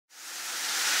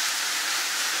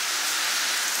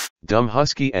Dumb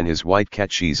Husky and his white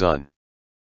cat Shizun.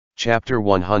 Chapter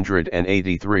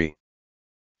 183.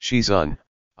 Shizun,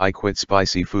 I quit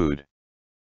spicy food.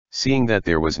 Seeing that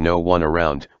there was no one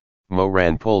around,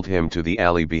 Moran pulled him to the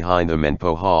alley behind the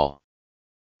Menpo Hall.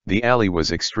 The alley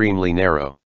was extremely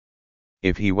narrow.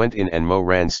 If he went in and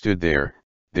Moran stood there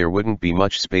wouldn't be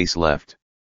much space left.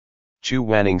 Chu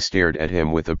Wanning stared at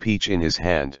him with a peach in his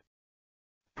hand.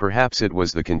 Perhaps it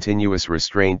was the continuous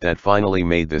restraint that finally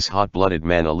made this hot-blooded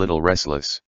man a little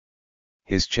restless.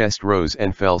 His chest rose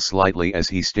and fell slightly as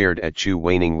he stared at Chu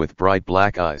Wanning with bright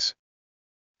black eyes.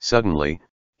 Suddenly,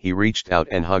 he reached out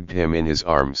and hugged him in his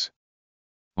arms.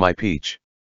 My peach.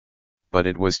 But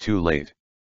it was too late.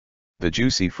 The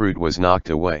juicy fruit was knocked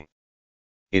away.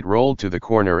 It rolled to the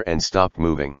corner and stopped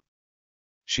moving.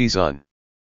 Shizun.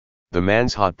 The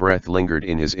man's hot breath lingered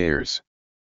in his ears.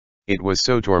 It was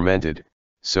so tormented,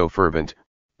 so fervent,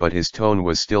 but his tone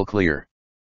was still clear.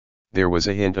 There was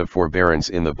a hint of forbearance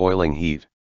in the boiling heat.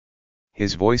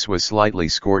 His voice was slightly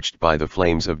scorched by the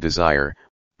flames of desire,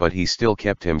 but he still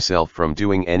kept himself from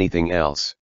doing anything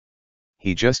else.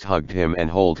 He just hugged him and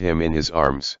held him in his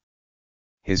arms.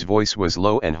 His voice was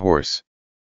low and hoarse.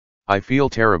 I feel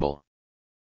terrible.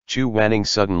 Chu Wanning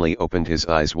suddenly opened his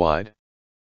eyes wide.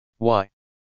 Why?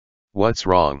 What's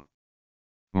wrong?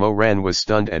 Moran was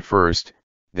stunned at first,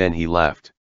 then he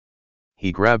laughed.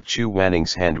 He grabbed Chu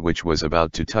Wanning's hand which was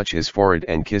about to touch his forehead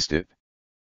and kissed it.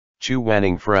 Chu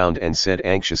Wanning frowned and said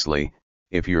anxiously,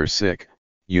 if you're sick,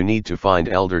 you need to find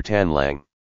Elder Tanlang.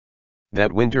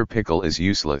 That winter pickle is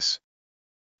useless.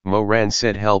 Moran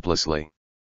said helplessly.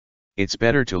 It's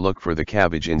better to look for the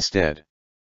cabbage instead.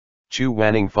 Chu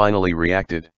Wanning finally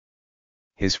reacted.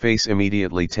 His face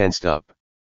immediately tensed up.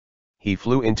 He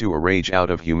flew into a rage out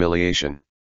of humiliation.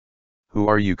 Who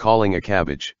are you calling a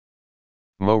cabbage?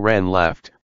 Moran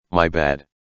laughed, my bad.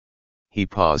 He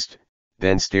paused,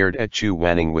 then stared at Chu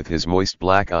Wanning with his moist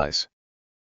black eyes.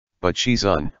 But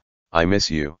Shizun, I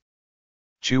miss you.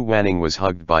 Chu Wanning was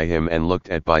hugged by him and looked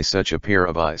at by such a pair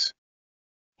of eyes.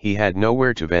 He had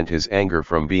nowhere to vent his anger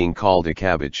from being called a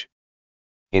cabbage.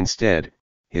 Instead,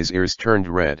 his ears turned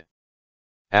red.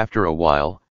 After a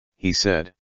while, he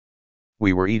said.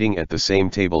 We were eating at the same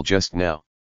table just now.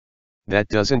 That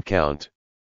doesn't count.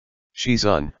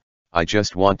 Shizun, I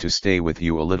just want to stay with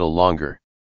you a little longer.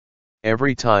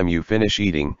 Every time you finish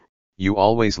eating, you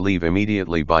always leave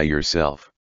immediately by yourself.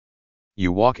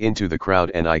 You walk into the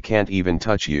crowd and I can't even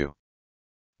touch you.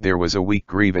 There was a weak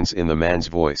grievance in the man's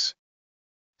voice.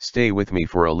 Stay with me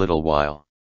for a little while.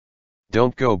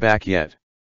 Don't go back yet.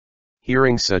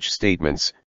 Hearing such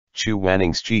statements, Chu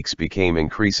Wanning's cheeks became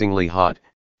increasingly hot,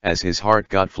 as his heart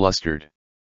got flustered.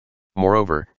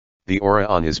 Moreover, the aura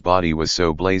on his body was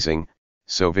so blazing,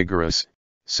 so vigorous,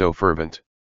 so fervent.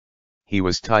 He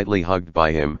was tightly hugged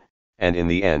by him, and in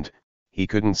the end, he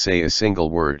couldn't say a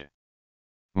single word.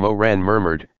 Moran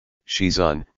murmured,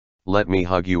 Shizun, let me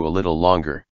hug you a little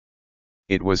longer.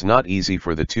 It was not easy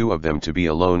for the two of them to be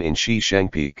alone in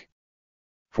Shishengpeak.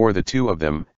 For the two of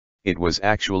them, it was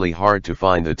actually hard to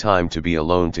find the time to be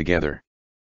alone together.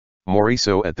 More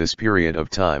so at this period of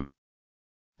time.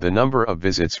 The number of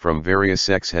visits from various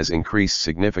sects has increased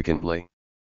significantly.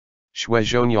 Xue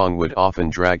Zhonyang would often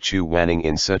drag Chu Wanning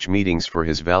in such meetings for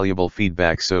his valuable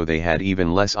feedback, so they had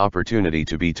even less opportunity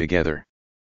to be together.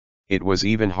 It was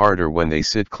even harder when they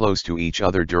sit close to each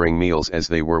other during meals, as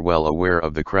they were well aware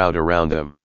of the crowd around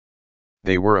them.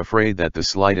 They were afraid that the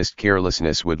slightest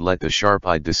carelessness would let the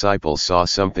sharp-eyed disciples saw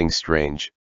something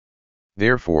strange.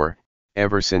 Therefore,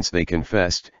 ever since they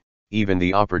confessed, even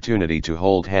the opportunity to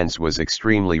hold hands was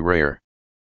extremely rare.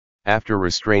 After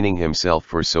restraining himself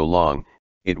for so long,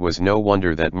 it was no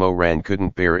wonder that Moran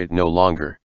couldn't bear it no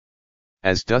longer.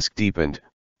 As dusk deepened,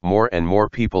 more and more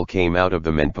people came out of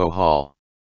the Menpo Hall.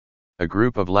 A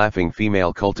group of laughing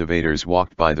female cultivators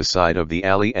walked by the side of the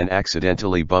alley and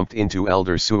accidentally bumped into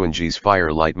Elder Suanji's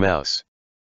firelight mouse.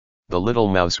 The little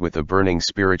mouse with a burning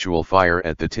spiritual fire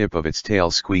at the tip of its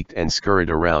tail squeaked and scurried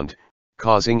around,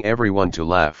 causing everyone to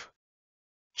laugh.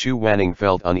 Chu Wanning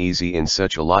felt uneasy in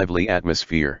such a lively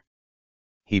atmosphere.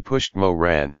 He pushed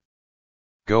Moran.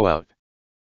 Go out.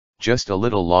 Just a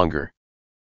little longer.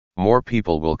 More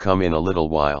people will come in a little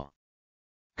while.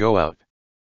 Go out.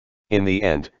 In the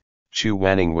end, Chu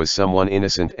Wanning was someone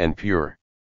innocent and pure.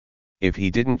 If he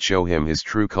didn't show him his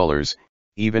true colors,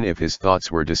 even if his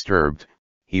thoughts were disturbed,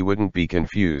 he wouldn't be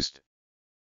confused.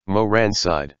 Moran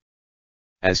sighed.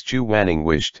 As Chu Wanning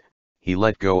wished, he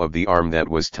let go of the arm that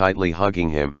was tightly hugging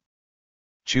him.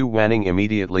 Chu Wanning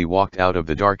immediately walked out of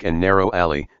the dark and narrow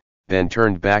alley, then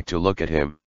turned back to look at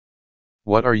him.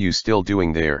 What are you still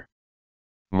doing there?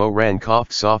 Moran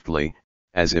coughed softly,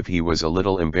 as if he was a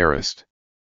little embarrassed.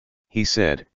 He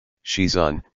said,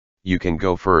 "Shizun, you can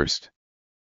go first.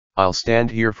 I'll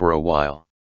stand here for a while."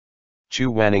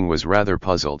 Chu Wanning was rather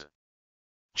puzzled.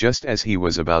 Just as he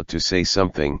was about to say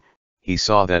something, he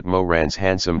saw that Mo Ran's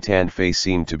handsome tanned face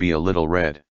seemed to be a little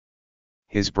red.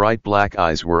 His bright black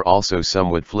eyes were also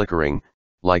somewhat flickering,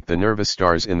 like the nervous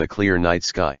stars in the clear night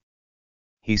sky.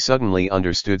 He suddenly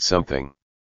understood something.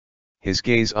 His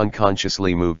gaze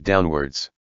unconsciously moved downwards.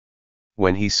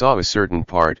 When he saw a certain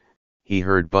part, he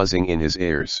heard buzzing in his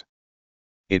ears.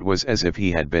 It was as if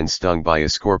he had been stung by a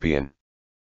scorpion.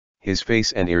 His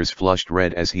face and ears flushed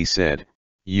red as he said,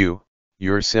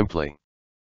 You're simply."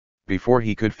 Before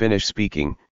he could finish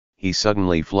speaking, he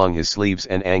suddenly flung his sleeves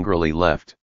and angrily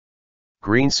left.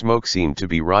 Green smoke seemed to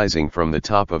be rising from the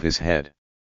top of his head.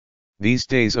 These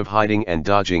days of hiding and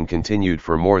dodging continued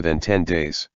for more than 10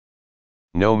 days.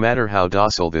 No matter how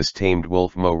docile this tamed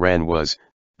wolf Mo Ran was,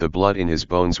 the blood in his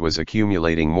bones was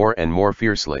accumulating more and more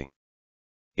fiercely.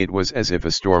 It was as if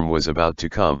a storm was about to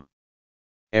come.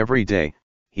 Every day,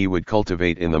 he would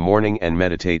cultivate in the morning and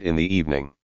meditate in the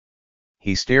evening.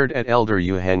 He stared at Elder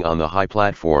Yu Heng on the high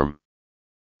platform.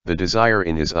 The desire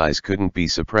in his eyes couldn't be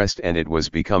suppressed, and it was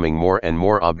becoming more and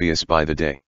more obvious by the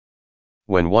day.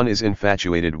 When one is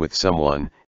infatuated with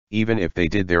someone, even if they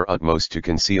did their utmost to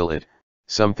conceal it,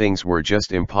 some things were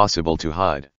just impossible to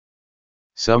hide.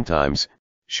 Sometimes,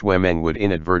 Xuemeng would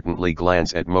inadvertently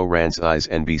glance at Mo Ran's eyes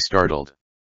and be startled.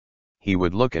 He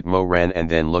would look at Mo Ran and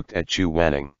then looked at Chu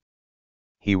Wanning.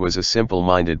 He was a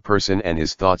simple-minded person, and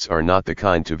his thoughts are not the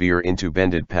kind to veer into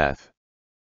bended path.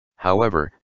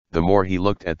 However, the more he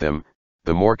looked at them,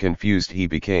 the more confused he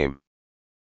became.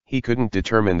 He couldn't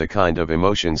determine the kind of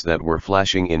emotions that were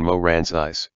flashing in Mo Ran's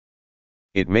eyes.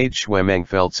 It made Xuemeng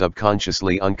felt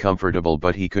subconsciously uncomfortable,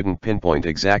 but he couldn't pinpoint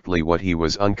exactly what he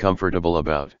was uncomfortable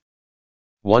about.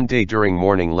 One day during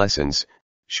morning lessons,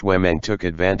 Xuemeng took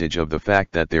advantage of the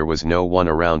fact that there was no one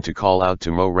around to call out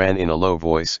to Mo Ran in a low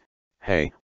voice,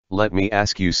 "Hey, let me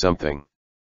ask you something."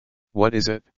 "What is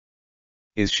it?"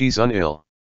 "Is Shizun ill?"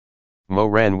 Mo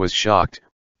Ran was shocked.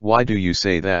 "Why do you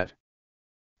say that?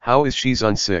 How is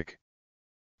Shizun sick?"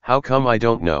 "How come I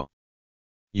don't know?"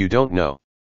 "You don't know?"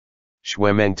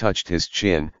 Xuemeng touched his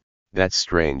chin. "That's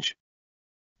strange.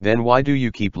 Then why do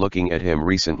you keep looking at him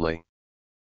recently?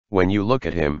 When you look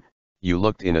at him, you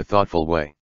looked in a thoughtful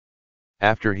way."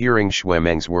 After hearing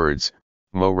Xuemeng's words,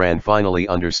 Mo Ran finally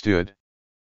understood.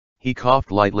 He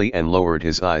coughed lightly and lowered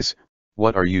his eyes.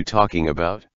 "What are you talking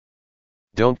about?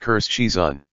 Don't curse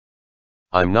Shizun."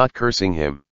 "I'm not cursing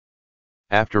him."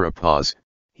 After a pause,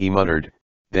 he muttered,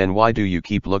 "Then why do you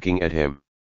keep looking at him?"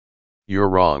 "You're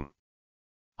wrong.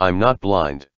 I'm not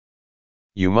blind."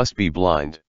 "You must be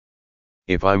blind.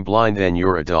 If I'm blind, then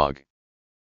you're a dog."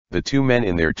 The two men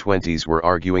in their 20s were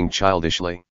arguing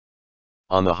childishly.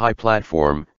 On the high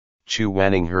platform, Chu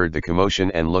Wanning heard the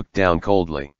commotion and looked down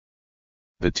coldly.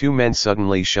 The two men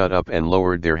suddenly shut up and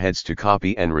lowered their heads to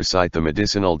copy and recite the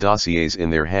medicinal dossiers in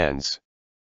their hands.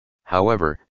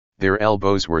 However, their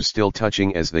elbows were still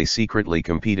touching as they secretly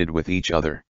competed with each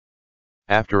other.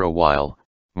 After a while,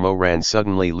 Mo Ran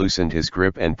suddenly loosened his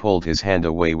grip and pulled his hand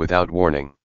away without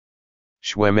warning.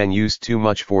 Xuemeng used too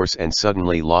much force and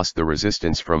suddenly lost the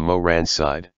resistance from Mo Ran's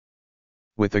side.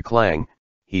 With a clang,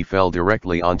 he fell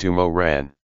directly onto Mo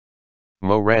Ran.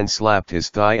 Mo Ran slapped his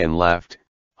thigh and laughed,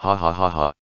 "Ha ha ha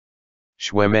ha."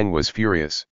 Xuemeng was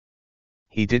furious.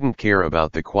 He didn't care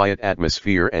about the quiet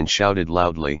atmosphere and shouted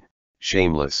loudly,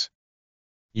 "Shameless!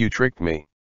 You tricked me.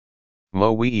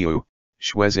 Mo Weiyu,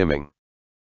 Xueziming."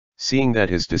 Seeing that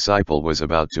his disciple was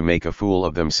about to make a fool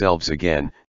of themselves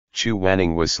again, Chu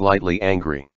Wanning was slightly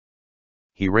angry.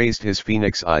 He raised his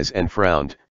phoenix eyes and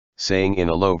frowned, saying in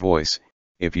a low voice,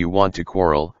 "If you want to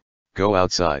quarrel, go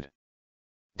outside.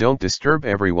 Don't disturb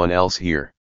everyone else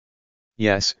here."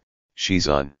 "Yes,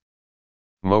 Shizun."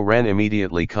 Mo Ran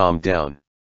immediately calmed down.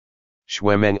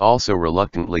 Xuemeng also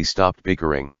reluctantly stopped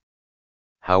bickering.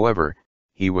 However,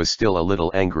 he was still a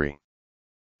little angry.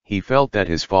 He felt that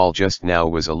his fall just now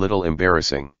was a little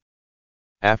embarrassing.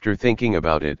 After thinking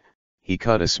about it, he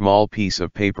cut a small piece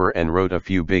of paper and wrote a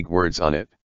few big words on it.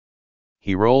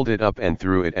 He rolled it up and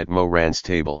threw it at Mo Ran's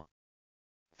table.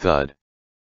 Thud.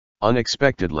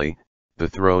 Unexpectedly, the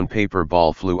thrown paper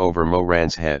ball flew over Mo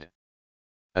Ran's head.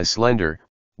 A slender,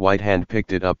 white hand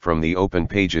picked it up from the open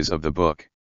pages of the book.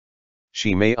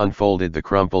 She Mei unfolded the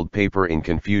crumpled paper in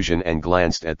confusion and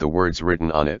glanced at the words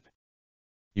written on it.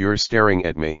 "You're staring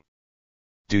at me.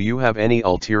 Do you have any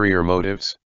ulterior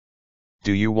motives?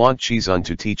 Do you want Shizun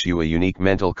to teach you a unique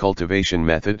mental cultivation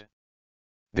method?"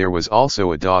 There was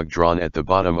also a dog drawn at the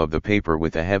bottom of the paper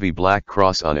with a heavy black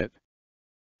cross on it.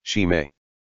 "She Mei."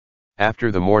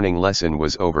 After the morning lesson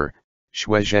was over,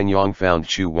 Xue Zhenyang found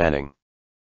Chu Wanning.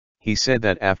 He said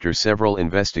that after several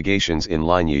investigations in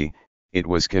Linyi, it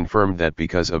was confirmed that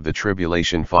because of the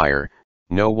tribulation fire,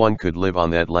 no one could live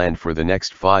on that land for the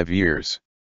next 5 years.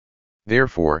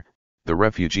 Therefore, the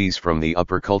refugees from the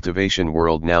upper cultivation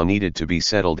world now needed to be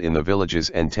settled in the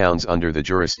villages and towns under the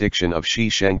jurisdiction of Shi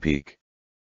Shengpeak.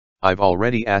 I've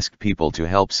already asked people to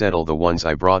help settle the ones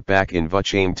I brought back in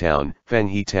Vuchame Town,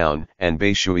 Fenghe Town, and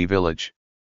Beishui Village.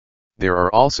 There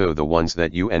are also the ones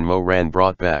that you and Mo Ran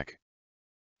brought back.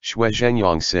 Xue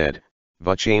Zhenyang said,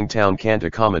 Vuchame Town can't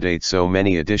accommodate so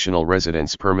many additional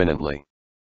residents permanently.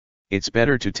 It's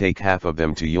better to take half of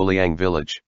them to Yuliang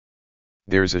Village.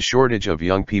 There's a shortage of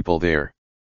young people there.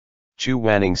 Chu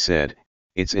Wanning said,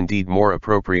 it's indeed more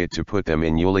appropriate to put them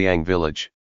in Yuliang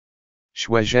Village.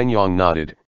 Xue Zhenyang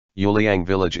nodded, Yuliang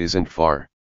Village isn't far.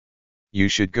 You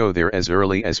should go there as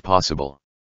early as possible.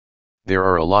 There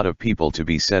are a lot of people to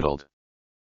be settled.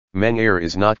 Meng Er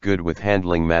is not good with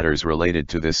handling matters related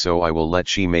to this, so I will let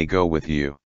Shi Mei go with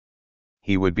you.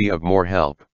 He would be of more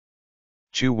help.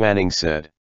 Chu Wanning said.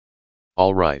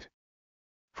 All right.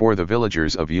 For the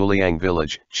villagers of Yuliang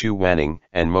Village, Chu Wanning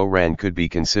and Mo Ran could be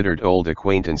considered old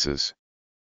acquaintances.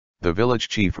 The village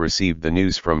chief received the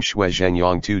news from Xue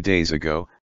Zhenyang 2 days ago,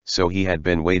 so he had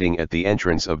been waiting at the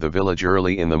entrance of the village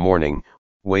early in the morning,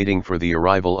 waiting for the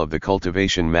arrival of the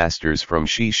cultivation masters from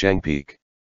Shi Shengpeak.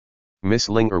 Miss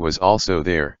Linger was also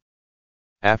there.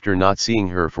 After not seeing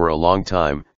her for a long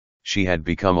time, she had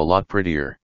become a lot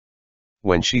prettier.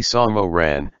 When she saw Mo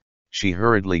Ran, she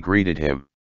hurriedly greeted him.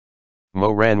 Mo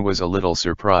Ran was a little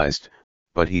surprised,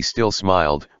 but he still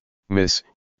smiled. Miss,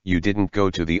 you didn't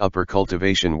go to the upper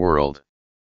cultivation world.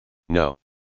 No.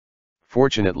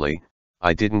 Fortunately,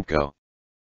 I didn't go.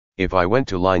 If I went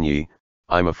to Linyi,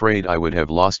 I'm afraid I would have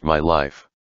lost my life.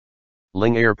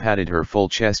 Ling Er patted her full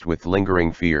chest with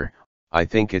lingering fear. I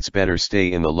think it's better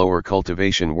stay in the lower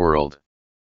cultivation world.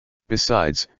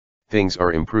 Besides, things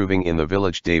are improving in the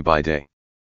village day by day.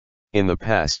 In the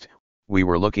past, we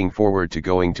were looking forward to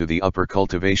going to the upper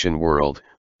cultivation world,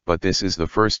 but this is the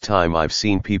first time I've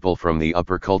seen people from the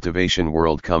upper cultivation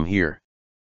world come here.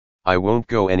 I won't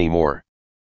go anymore.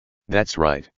 That's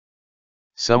right.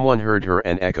 Someone heard her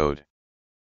and echoed.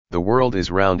 The world is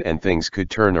round and things could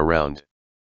turn around.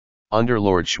 Under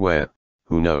Lord Xue,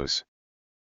 who knows?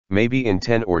 Maybe in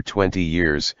 10 or 20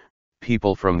 years,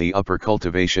 people from the upper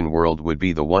cultivation world would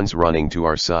be the ones running to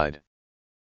our side.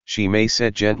 Shi Mei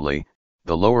said gently,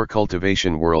 the lower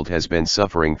cultivation world has been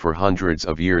suffering for hundreds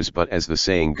of years, but as the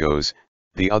saying goes,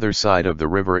 the other side of the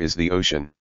river is the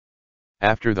ocean.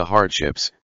 After the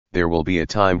hardships, there will be a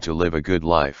time to live a good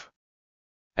life.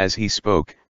 As he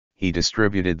spoke, he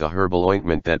distributed the herbal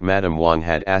ointment that Madame Wang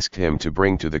had asked him to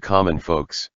bring to the common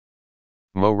folks.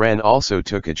 Mo Ran also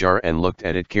took a jar and looked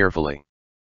at it carefully.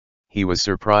 He was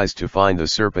surprised to find the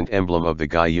serpent emblem of the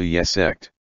Gaiyuye sect.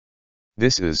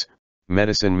 This is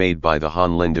medicine made by the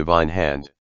Hanlin Divine Hand.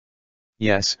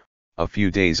 Yes, a few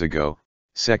days ago,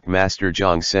 Sect Master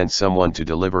Zhang sent someone to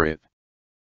deliver it.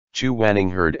 Chu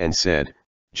Wanning heard and said,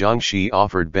 Zhang Shi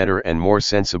offered better and more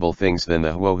sensible things than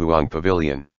the Huohuang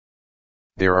Pavilion.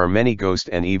 There are many ghost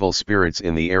and evil spirits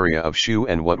in the area of Shu,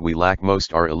 and what we lack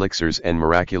most are elixirs and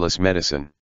miraculous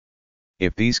medicine.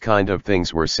 If these kind of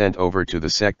things were sent over to the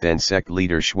sect, then sect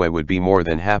leader Xue would be more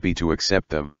than happy to accept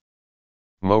them.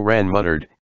 Mo Ran muttered,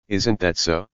 isn't that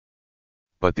so?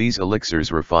 But these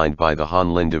elixirs refined by the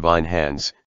Hanlin Divine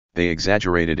Hands, they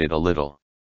exaggerated it a little.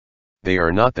 They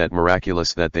are not that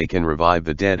miraculous that they can revive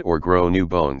the dead or grow new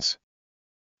bones.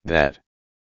 That.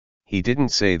 He didn't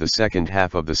say the second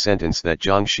half of the sentence, that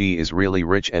Zhang Shi is really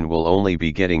rich and will only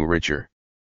be getting richer.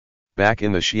 Back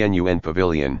in the Xianyuan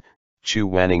pavilion, Chu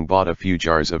Wanning bought a few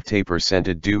jars of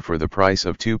taper-scented dew for the price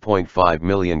of 2.5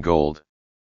 million gold.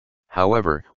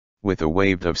 However, with a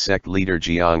wave of sect leader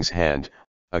Jiang's hand,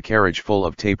 a carriage full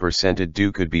of taper-scented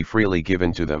dew could be freely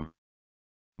given to them.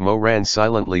 Mo Ran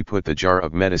silently put the jar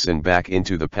of medicine back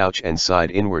into the pouch and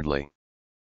sighed inwardly.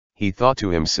 He thought to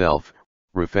himself,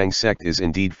 Rufeng sect is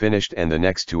indeed finished, and the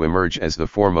next to emerge as the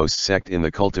foremost sect in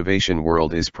the cultivation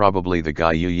world is probably the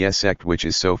Gaiyuye sect, which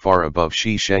is so far above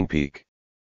Shi Shengpeak.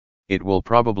 It will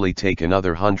probably take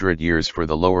another 100 years for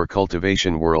the lower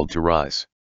cultivation world to rise.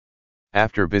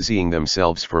 After busying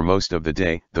themselves for most of the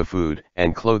day, the food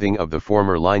and clothing of the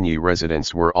former Linyi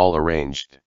residents were all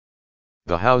arranged.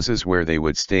 The houses where they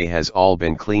would stay has all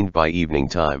been cleaned by evening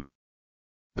time.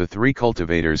 The 3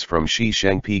 cultivators from Shi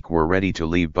Shengpeak were ready to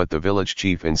leave, but the village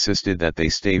chief insisted that they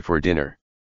stay for dinner.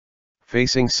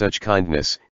 Facing such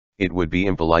kindness, it would be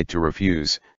impolite to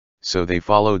refuse, so they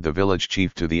followed the village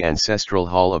chief to the ancestral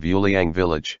hall of Yuliang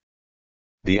village.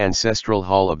 The ancestral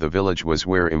hall of the village was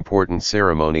where important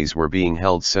ceremonies were being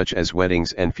held, such as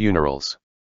weddings and funerals.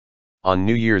 On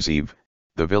New Year's Eve,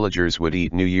 the villagers would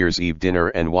eat New Year's Eve dinner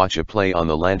and watch a play on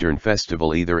the Lantern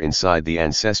Festival either inside the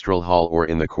ancestral hall or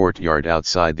in the courtyard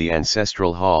outside the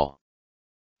ancestral hall.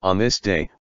 On this day,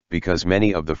 because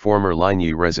many of the former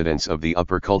Linyi residents of the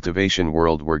upper cultivation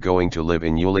world were going to live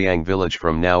in Yuliang village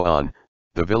from now on,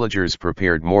 the villagers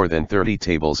prepared more than 30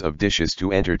 tables of dishes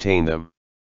to entertain them.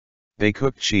 They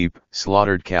cooked sheep,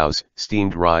 slaughtered cows,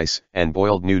 steamed rice, and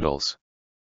boiled noodles.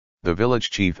 The village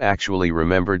chief actually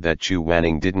remembered that Chu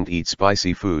Wanning didn't eat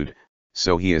spicy food,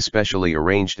 so he especially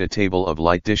arranged a table of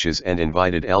light dishes and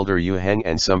invited Elder Yu Heng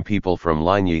and some people from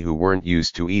Linyi who weren't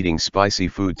used to eating spicy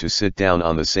food to sit down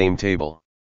on the same table.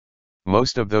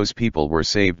 Most of those people were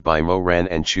saved by Mo Ran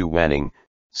and Chu Wanning,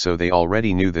 so they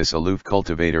already knew this aloof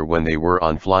cultivator when they were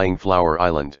on Flying Flower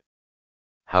Island.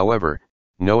 However,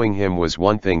 knowing him was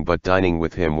one thing, but dining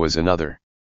with him was another.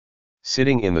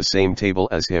 Sitting in the same table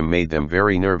as him made them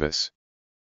very nervous.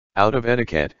 Out of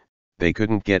etiquette, they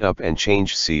couldn't get up and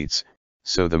change seats,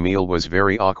 so the meal was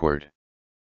very awkward.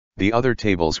 The other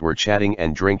tables were chatting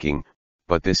and drinking,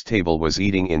 but this table was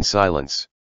eating in silence.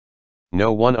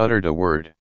 No one uttered a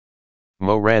word.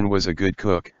 Mo Ran was a good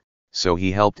cook, so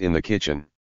he helped in the kitchen.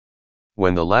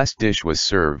 When the last dish was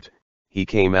served, he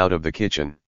came out of the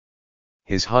kitchen.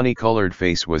 His honey-colored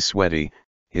face was sweaty,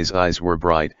 his eyes were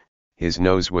bright, his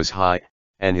nose was high,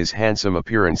 and his handsome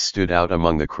appearance stood out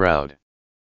among the crowd.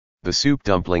 The soup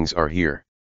dumplings are here.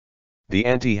 The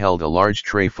auntie held a large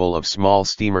tray full of small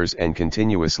steamers and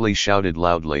continuously shouted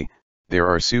loudly, "There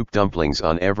are soup dumplings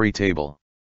on every table.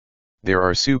 There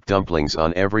are soup dumplings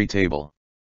on every table.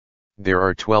 There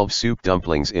are 12 soup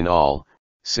dumplings in all,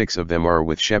 6 of them are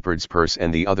with shepherd's purse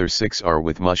and the other 6 are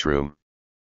with mushroom.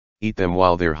 Eat them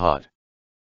while they're hot."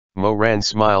 Mo Ran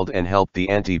smiled and helped the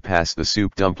auntie pass the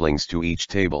soup dumplings to each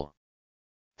table.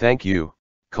 "Thank you,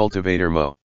 Cultivator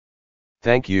Mo.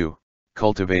 Thank you,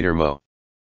 Cultivator Mo."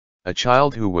 A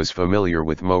child who was familiar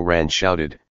with Mo Ran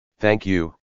shouted, "Thank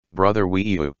you, Brother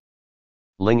Weiyu."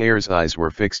 Ling Er's eyes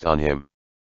were fixed on him.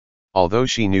 Although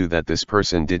she knew that this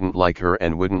person didn't like her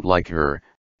and wouldn't like her,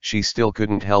 she still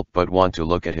couldn't help but want to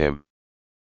look at him.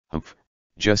 Humph,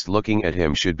 just looking at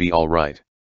him should be all right.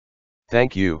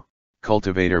 "Thank you,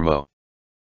 Cultivator Mo."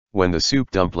 When the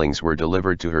soup dumplings were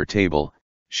delivered to her table,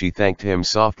 she thanked him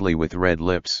softly with red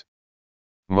lips.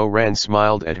 Mo Ran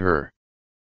smiled at her.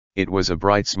 It was a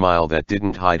bright smile that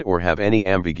didn't hide or have any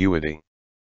ambiguity.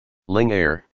 Ling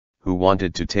Er, who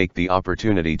wanted to take the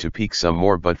opportunity to peek some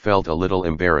more but felt a little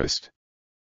embarrassed.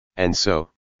 And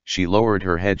so, she lowered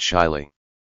her head shyly.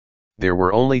 There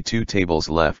were only 2 tables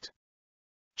left.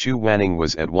 Chu Wanning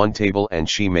was at one table and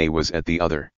Shi Mei was at the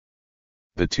other.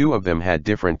 The 2 of them had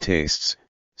different tastes,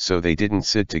 so they didn't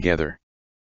sit together.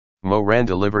 Mo Ran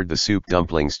delivered the soup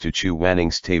dumplings to Chu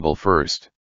Wanning's table first.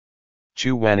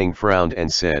 Chu Wanning frowned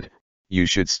and said, "You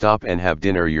should stop and have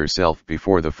dinner yourself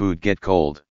before the food get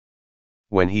cold."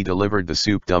 When he delivered the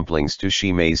soup dumplings to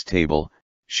Shi Mei's table,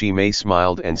 Shi Mei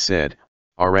smiled and said,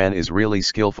 "Aran is really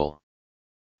skillful.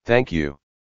 Thank you."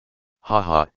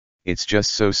 "Haha, it's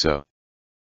just so-so.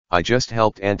 I just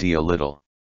helped Auntie a little,"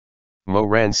 Mo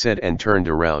Ran said and turned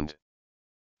around.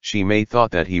 Shi Mei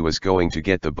thought that he was going to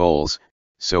get the bowls,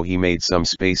 so he made some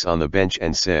space on the bench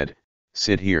and said,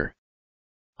 "Sit here.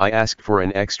 I asked for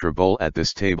an extra bowl at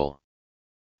this table.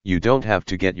 You don't have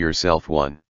to get yourself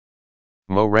one."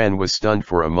 Mo Ran was stunned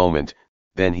for a moment,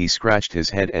 then he scratched his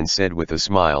head and said with a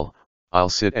smile, "I'll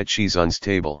sit at Shizun's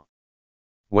table."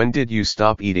 "When did you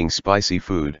stop eating spicy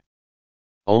food?"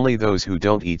 "Only those who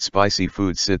don't eat spicy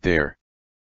food sit there."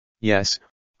 "Yes,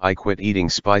 I quit eating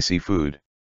spicy food,"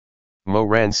 Mo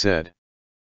Ran said.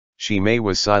 Shi Mei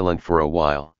was silent for a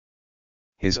while.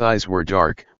 His eyes were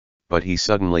dark, but he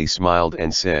suddenly smiled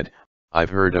and said, "I've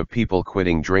heard of people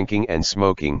quitting drinking and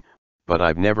smoking, but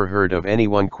I've never heard of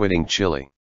anyone quitting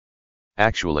chili.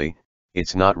 Actually,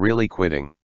 it's not really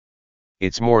quitting.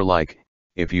 It's more like,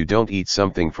 if you don't eat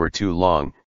something for too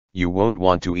long, you won't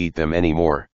want to eat them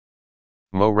anymore."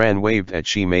 Mo Ran waved at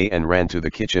Shi Mei and ran to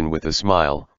the kitchen with a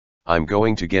smile, "I'm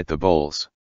going to get the bowls.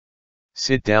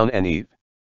 Sit down and eat.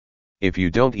 If you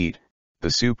don't eat,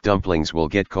 the soup dumplings will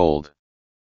get cold."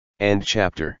 End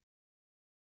chapter.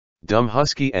 Dumb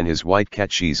Husky and his white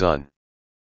cat Shizun.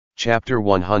 Chapter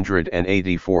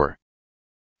 184.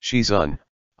 "Shizun,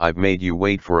 I've made you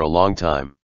wait for a long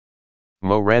time."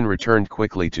 Mo Ran returned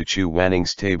quickly to Chu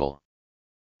Wanning's table.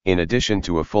 In addition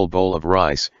to a full bowl of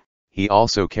rice, he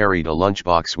also carried a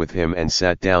lunchbox with him and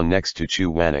sat down next to Chu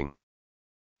Wanning.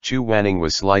 Chu Wanning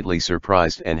was slightly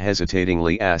surprised and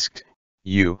hesitatingly asked,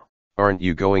 "You, aren't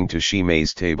you going to Shi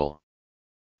Mei's table?"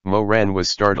 Mo Ran was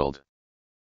startled.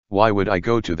 Why would I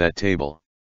go to that table?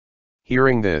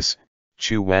 Hearing this,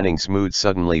 Chu Wanning's mood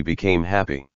suddenly became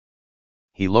happy.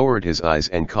 He lowered his eyes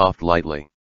and coughed lightly.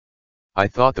 I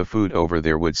thought the food over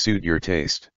there would suit your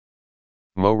taste.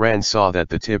 Mo Ran saw that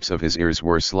the tips of his ears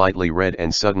were slightly red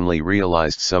and suddenly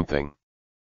realized something.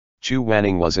 Chu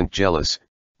Wanning wasn't jealous,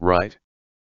 right?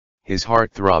 His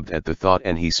heart throbbed at the thought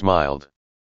and he smiled.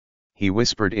 He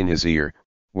whispered in his ear,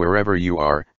 wherever you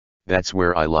are, that's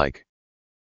where I like.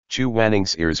 Chu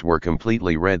Wanning's ears were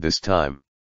completely red this time.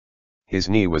 His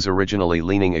knee was originally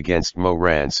leaning against Mo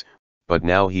Ran's, but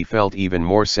now he felt even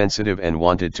more sensitive and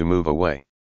wanted to move away.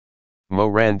 Mo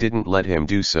Ran didn't let him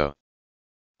do so.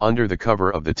 Under the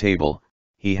cover of the table,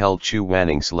 he held Chu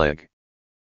Wanning's leg.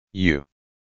 You.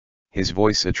 His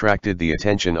voice attracted the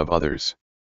attention of others.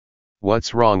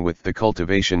 What's wrong with the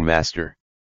cultivation master?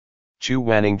 Chu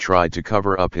Wanning tried to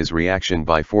cover up his reaction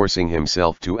by forcing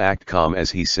himself to act calm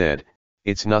as he said,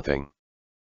 it's nothing.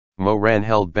 Mo Ran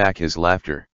held back his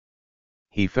laughter.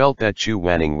 He felt that Chu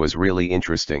Wanning was really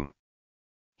interesting.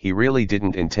 He really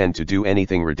didn't intend to do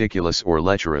anything ridiculous or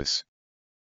lecherous.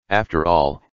 After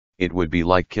all, it would be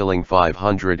like killing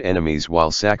 500 enemies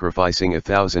while sacrificing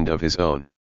 1,000 of his own.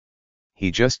 He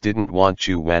just didn't want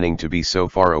Chu Wanning to be so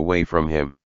far away from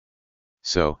him.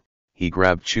 So, he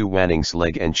grabbed Chu Wanning's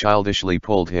leg and childishly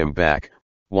pulled him back,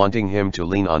 wanting him to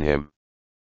lean on him.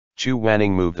 Chu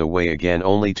Wanning moved away again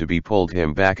only to be pulled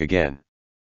him back again.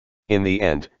 In the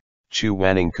end, Chu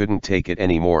Wanning couldn't take it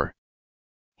anymore.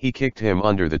 He kicked him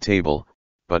under the table,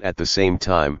 but at the same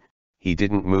time, he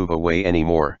didn't move away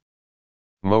anymore.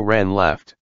 Mo Ran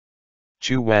laughed.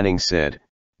 Chu Wanning said,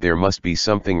 there must be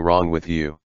something wrong with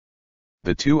you.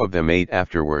 The two of them ate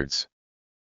afterwards.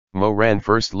 Mo Ran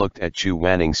first looked at Chu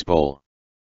Wanning's bowl.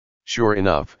 Sure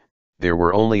enough, there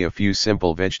were only a few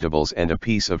simple vegetables and a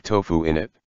piece of tofu in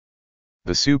it.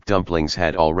 The soup dumplings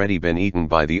had already been eaten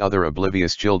by the other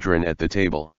oblivious children at the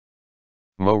table.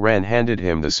 Mo Ran handed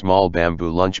him the small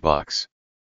bamboo lunchbox.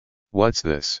 What's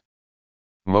this?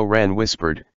 Mo Ran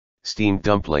whispered, steamed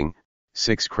dumpling,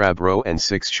 6 crab roe and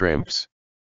 6 shrimps.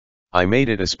 I made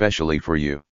it especially for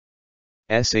you.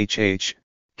 SHH,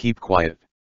 keep quiet.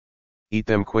 Eat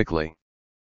them quickly.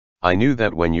 I knew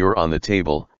that when you're on the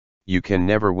table, you can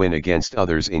never win against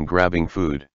others in grabbing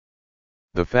food.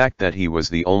 The fact that he was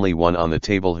the only one on the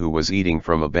table who was eating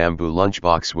from a bamboo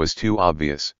lunchbox was too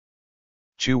obvious.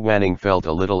 Chu Wanning felt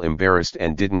a little embarrassed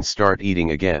and didn't start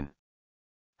eating again.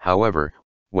 However,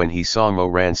 when he saw Mo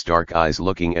Ran's dark eyes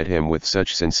looking at him with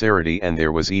such sincerity and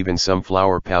there was even some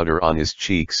flour powder on his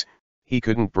cheeks, he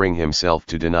couldn't bring himself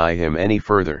to deny him any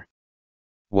further.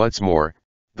 What's more,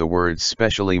 the words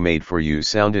specially made for you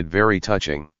sounded very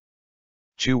touching.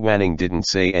 Chu Wanning didn't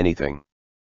say anything.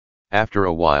 After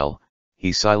a while,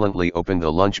 he silently opened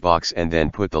the lunchbox and then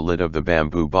put the lid of the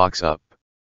bamboo box up.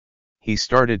 He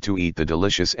started to eat the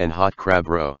delicious and hot crab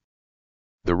roe.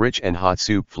 The rich and hot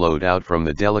soup flowed out from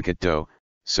the delicate dough,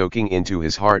 soaking into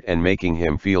his heart and making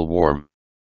him feel warm.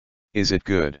 Is it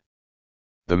good?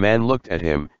 The man looked at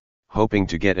him, hoping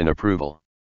to get an approval.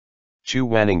 Chu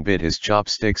Wanning bit his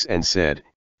chopsticks and said,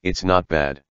 it's not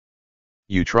bad.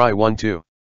 You try one too.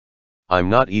 I'm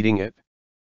not eating it.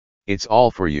 It's all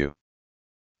for you.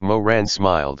 Mo Ran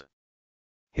smiled.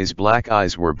 His black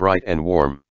eyes were bright and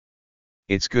warm.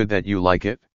 It's good that you like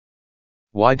it.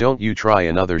 Why don't you try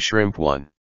another shrimp one?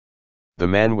 The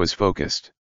man was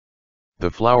focused.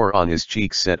 The flour on his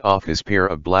cheeks set off his pair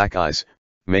of black eyes,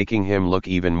 making him look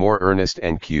even more earnest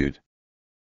and cute.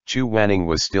 Chu Wanning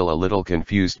was still a little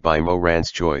confused by Mo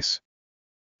Ran's choice.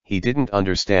 He didn't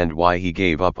understand why he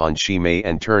gave up on Shi Mei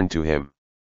and turned to him.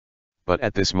 But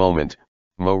at this moment,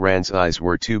 Mo Ran's eyes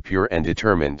were too pure and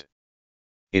determined.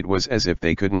 It was as if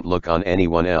they couldn't look on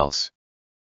anyone else.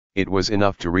 It was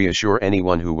enough to reassure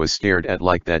anyone who was stared at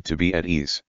like that to be at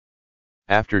ease.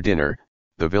 After dinner,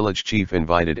 the village chief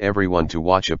invited everyone to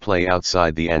watch a play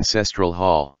outside the ancestral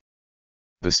hall.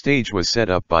 The stage was set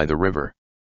up by the river.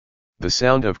 The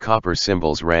sound of copper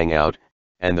cymbals rang out,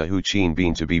 and the Huqin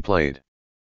bean to be played.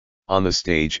 On the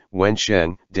stage, Wen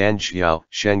Sheng, Dan Xiao,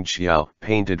 Sheng Xiao,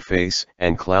 Painted Face,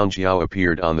 and Clown Xiao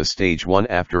appeared on the stage one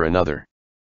after another.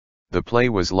 The play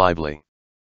was lively.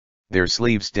 Their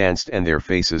sleeves danced and their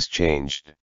faces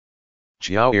changed.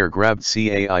 Xiao Air grabbed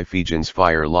Cai Fijian's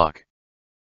fire lock.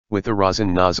 With a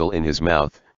rosin nozzle in his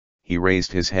mouth, he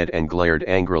raised his head and glared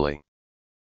angrily.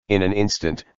 In an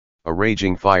instant, a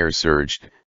raging fire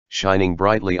surged, shining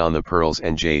brightly on the pearls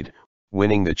and jade,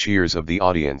 winning the cheers of the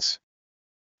audience.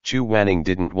 Chu Wanning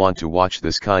didn't want to watch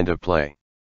this kind of play.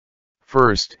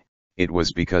 First, it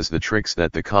was because the tricks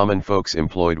that the common folks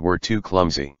employed were too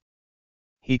clumsy.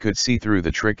 He could see through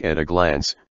the trick at a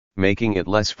glance, making it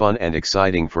less fun and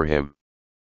exciting for him.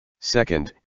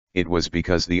 Second, it was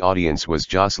because the audience was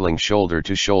jostling shoulder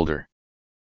to shoulder.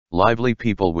 Lively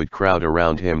people would crowd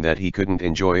around him that he couldn't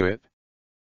enjoy it.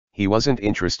 He wasn't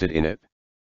interested in it.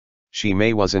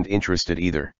 Shimei wasn't interested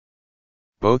either.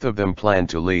 Both of them planned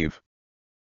to leave.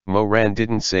 Moran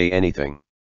didn't say anything.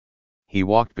 He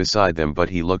walked beside them, but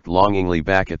he looked longingly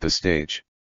back at the stage.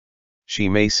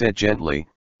 Shimei said gently,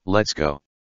 "Let's go.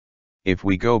 If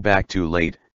we go back too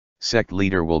late, sect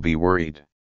leader will be worried."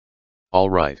 "All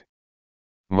right."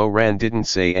 Moran didn't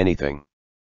say anything.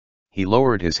 He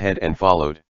lowered his head and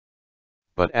followed.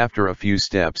 But after a few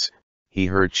steps, he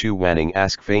heard Chu Wanning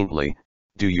ask faintly,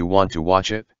 "Do you want to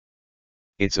watch it?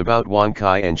 It's about Wan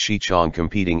Kai and Shichong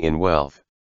competing in wealth.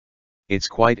 It's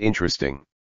quite interesting."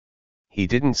 He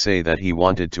didn't say that he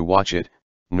wanted to watch it,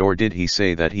 nor did he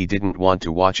say that he didn't want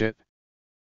to watch it.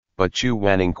 But Chu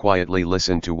Wanning quietly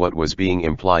listened to what was being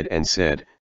implied and said,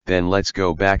 "Then let's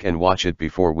go back and watch it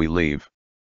before we leave."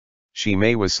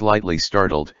 Shimei was slightly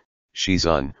startled.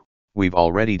 "Shizun, we've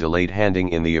already delayed handing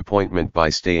in the appointment by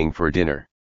staying for dinner.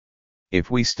 If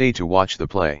we stay to watch the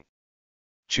play,"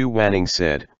 Chu Wanning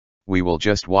said, "we will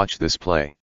just watch this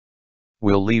play.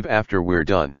 We'll leave after we're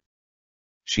done."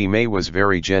 Shimei was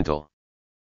very gentle.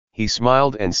 He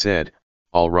smiled and said,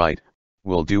 "All right,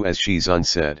 we'll do as Shizun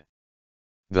said."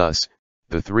 Thus,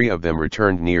 the three of them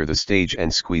returned near the stage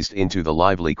and squeezed into the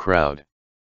lively crowd.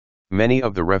 Many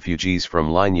of the refugees from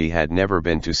Linyi had never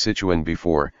been to Sichuan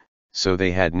before, so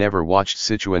they had never watched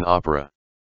Sichuan opera.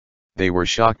 They were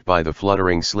shocked by the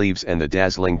fluttering sleeves and the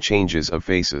dazzling changes of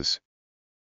faces.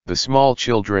 The small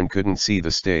children couldn't see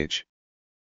the stage.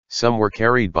 Some were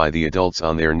carried by the adults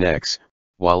on their necks,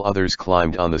 while others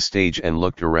climbed on the stage and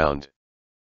looked around.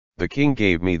 "The king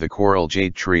gave me the coral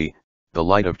jade tree, the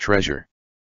light of treasure."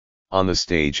 On the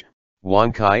stage,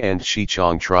 Wan Kai and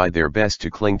Shichong tried their best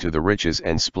to cling to the riches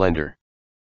and splendor.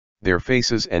 Their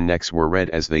faces and necks were red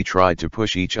as they tried to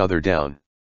push each other down.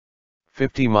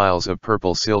 50 miles of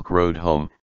purple silk road home,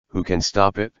 who can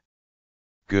stop it?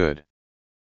 Good.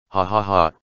 Ha ha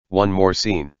ha, one more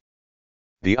scene.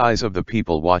 The eyes of the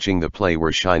people watching the play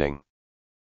were shining.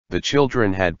 The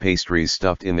children had pastries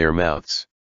stuffed in their mouths.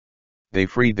 They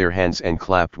freed their hands and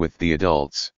clapped with the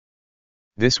adults.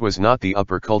 This was not the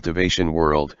upper cultivation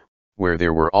world, where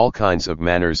there were all kinds of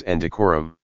manners and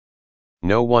decorum.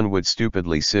 No one would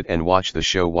stupidly sit and watch the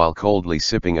show while coldly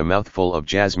sipping a mouthful of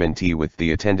jasmine tea with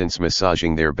the attendants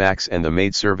massaging their backs and the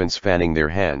maidservants fanning their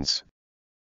hands.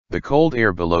 The cold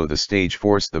air below the stage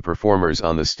forced the performers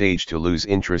on the stage to lose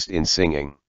interest in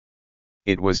singing.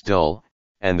 It was dull,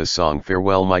 and the song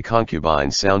 "Farewell My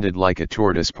Concubine" sounded like a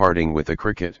tortoise parting with a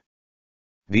cricket.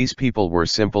 These people were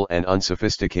simple and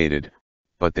unsophisticated,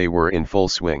 but they were in full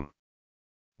swing.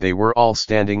 They were all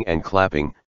standing and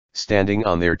clapping, standing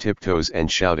on their tiptoes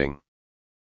and shouting.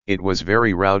 It was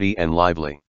very rowdy and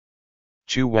lively.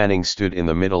 Chu Wanning stood in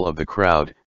the middle of the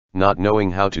crowd, not knowing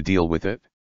how to deal with it.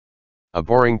 A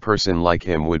boring person like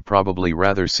him would probably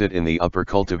rather sit in the upper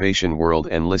cultivation world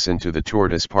and listen to the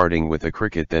tortoise parting with a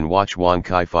cricket than watch Wan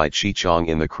Kai fight Shichong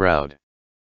in the crowd.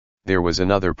 There was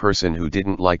another person who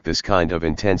didn't like this kind of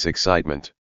intense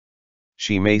excitement.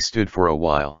 Shimei stood for a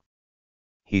while.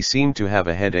 He seemed to have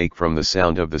a headache from the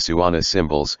sound of the Suana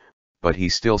cymbals, but he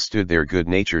still stood there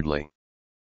good-naturedly.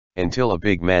 Until a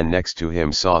big man next to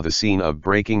him saw the scene of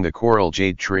breaking the coral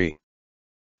jade tree.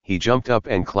 He jumped up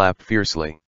and clapped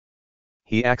fiercely.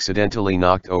 He accidentally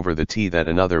knocked over the tea that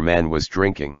another man was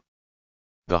drinking.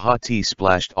 The hot tea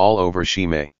splashed all over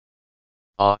Shimei.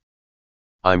 "Ah!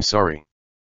 I'm sorry.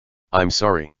 I'm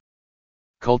sorry.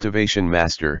 Cultivation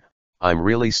master, I'm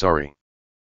really sorry.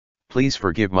 Please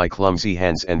forgive my clumsy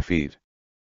hands and feet."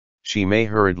 Shimei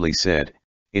hurriedly said,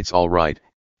 "It's all right,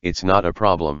 it's not a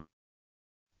problem."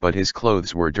 But his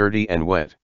clothes were dirty and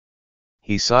wet.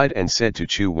 He sighed and said to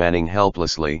Chu Wanning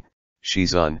helplessly,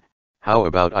 "Shizun, how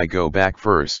about I go back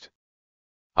first?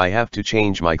 I have to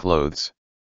change my clothes.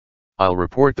 I'll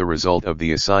report the result of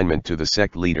the assignment to the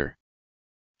sect leader."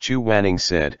 Chu Wanning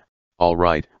said, "All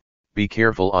right, be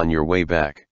careful on your way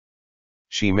back."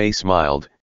 Shimei smiled,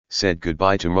 said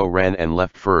goodbye to Moran and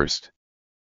left first.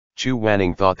 Chu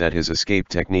Wanning thought that his escape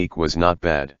technique was not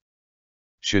bad.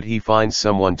 Should he find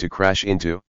someone to crash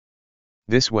into?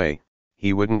 This way,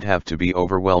 he wouldn't have to be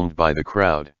overwhelmed by the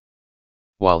crowd.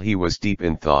 While he was deep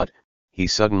in thought, he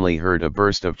suddenly heard a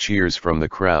burst of cheers from the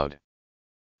crowd.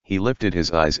 He lifted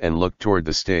his eyes and looked toward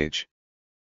the stage.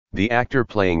 The actor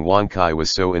playing Wan Kai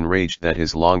was so enraged that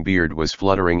his long beard was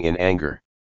fluttering in anger.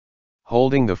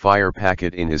 Holding the fire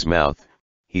packet in his mouth,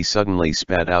 he suddenly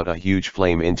spat out a huge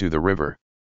flame into the river.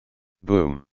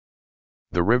 Boom!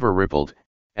 The river rippled,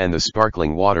 and the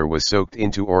sparkling water was soaked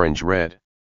into orange red.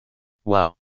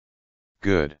 Wow!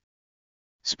 Good.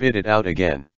 Spit it out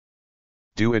again.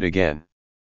 Do it again.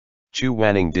 Chu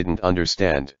Wanning didn't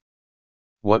understand.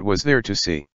 What was there to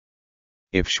see?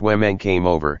 If Shuemeng came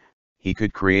over, he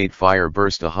could create fire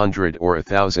burst 100 or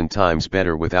 1,000 times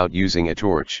better without using a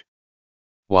torch.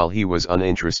 While he was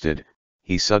uninterested,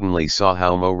 he suddenly saw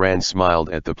how Mo Ran smiled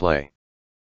at the play.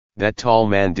 That tall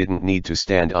man didn't need to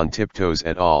stand on tiptoes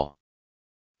at all.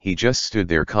 He just stood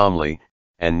there calmly,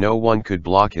 and no one could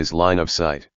block his line of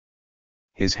sight.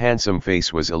 His handsome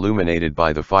face was illuminated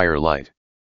by the firelight.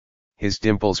 His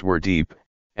dimples were deep,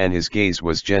 and his gaze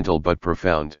was gentle but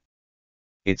profound.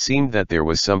 It seemed that there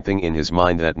was something in his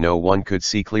mind that no one could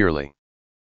see clearly.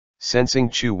 Sensing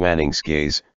Chu Wanning's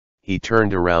gaze, he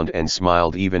turned around and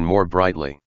smiled even more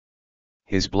brightly.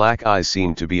 His black eyes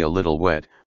seemed to be a little wet,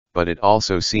 but it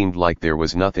also seemed like there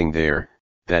was nothing there,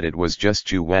 that it was just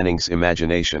Chu Wanning's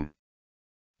imagination.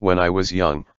 When I was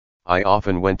young, I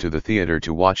often went to the theater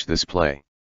to watch this play.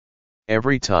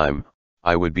 Every time,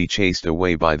 I would be chased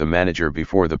away by the manager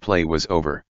before the play was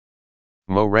over.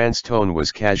 Mo Ran's tone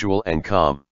was casual and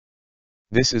calm.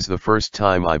 This is the first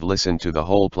time I've listened to the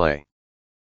whole play.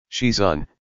 Shizun,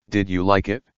 did you like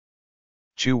it?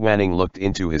 Chu Wanning looked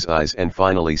into his eyes and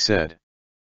finally said.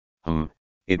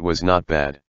 It was not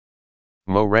bad.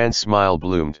 Mo Ran's smile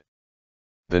bloomed.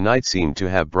 The night seemed to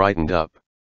have brightened up.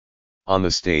 On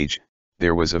the stage,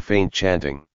 there was a faint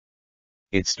chanting.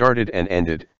 It started and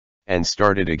ended, and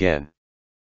started again.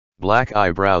 Black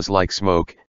eyebrows like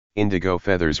smoke, indigo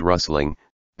feathers rustling,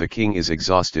 the king is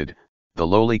exhausted, the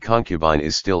lowly concubine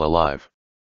is still alive.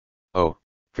 Oh,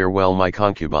 farewell my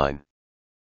concubine.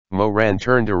 Mo Ran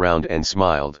turned around and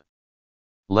smiled.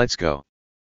 Let's go.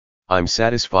 I'm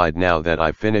satisfied now that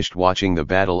I've finished watching the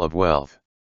Battle of Wealth.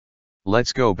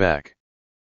 Let's go back.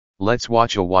 Let's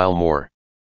watch a while more.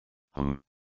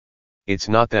 It's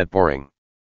not that boring.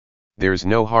 There's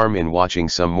no harm in watching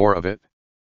some more of it.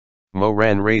 Mo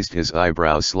Ran raised his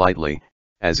eyebrows slightly,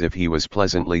 as if he was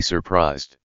pleasantly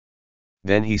surprised.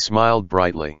 Then he smiled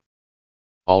brightly.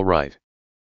 All right.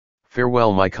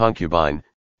 Farewell my concubine,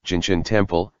 Jinshan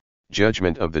Temple,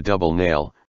 Judgment of the Double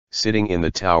Nail, sitting in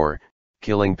the tower,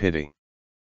 killing pity.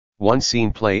 One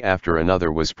scene play after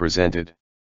another was presented.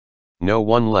 No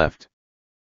one left.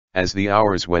 As the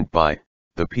hours went by,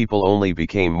 the people only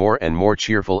became more and more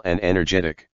cheerful and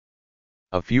energetic.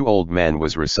 A few old men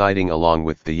was reciting along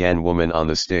with the Yan woman on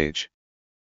the stage.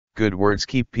 Good words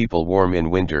keep people warm in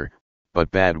winter,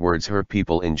 but bad words hurt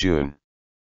people in June.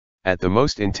 At the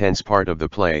most intense part of the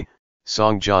play,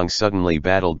 Song Jiang suddenly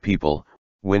battled people,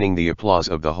 winning the applause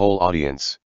of the whole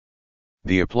audience.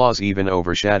 The applause even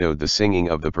overshadowed the singing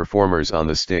of the performers on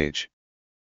the stage.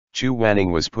 Chu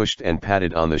Wanning was pushed and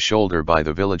patted on the shoulder by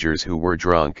the villagers who were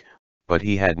drunk, but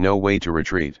he had no way to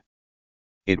retreat.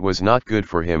 It was not good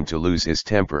for him to lose his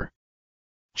temper.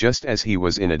 Just as he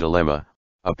was in a dilemma,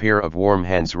 a pair of warm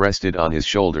hands rested on his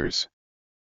shoulders.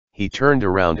 He turned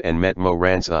around and met Mo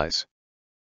Ran's eyes.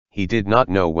 He did not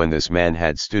know when this man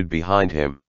had stood behind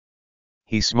him.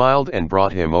 He smiled and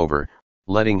brought him over,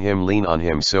 letting him lean on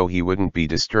him so he wouldn't be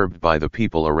disturbed by the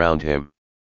people around him.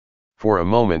 For a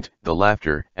moment, the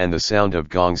laughter and the sound of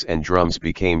gongs and drums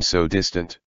became so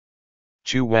distant.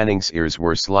 Chu Wanning's ears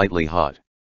were slightly hot.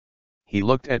 He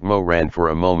looked at Mo Ran for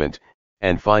a moment,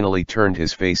 and finally turned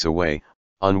his face away,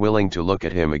 unwilling to look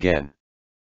at him again.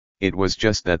 It was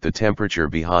just that the temperature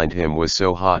behind him was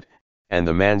so hot, and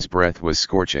the man's breath was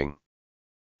scorching.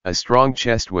 A strong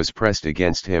chest was pressed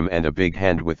against him and a big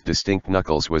hand with distinct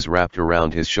knuckles was wrapped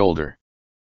around his shoulder.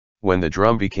 When the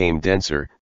drum became denser,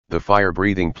 the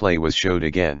fire-breathing play was showed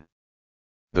again.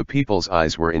 The people's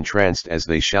eyes were entranced as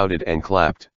they shouted and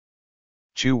clapped.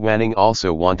 Chu Wanning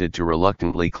also wanted to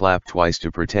reluctantly clap twice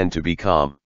to pretend to be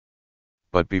calm.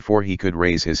 But before he could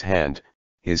raise his hand,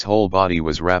 his whole body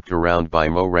was wrapped around by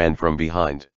Mo Ran from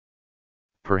behind.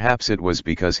 Perhaps it was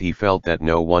because he felt that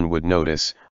no one would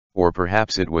notice, or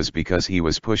perhaps it was because he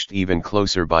was pushed even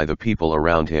closer by the people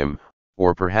around him,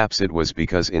 or perhaps it was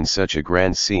because in such a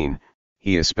grand scene,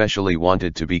 he especially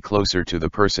wanted to be closer to the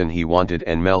person he wanted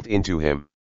and melt into him.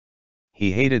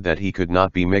 He hated that he could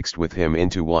not be mixed with him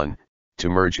into one, to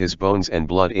merge his bones and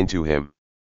blood into him.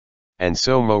 And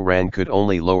so Mo Ran could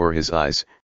only lower his eyes,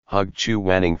 hugged Chu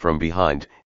Wanning from behind,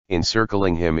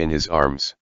 encircling him in his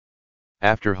arms.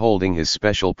 After holding his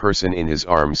special person in his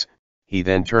arms, he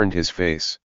then turned his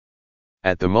face.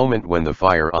 At the moment when the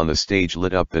fire on the stage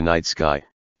lit up the night sky,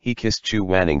 he kissed Chu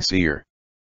Wanning's ear.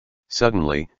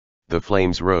 Suddenly, the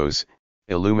flames rose,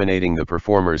 illuminating the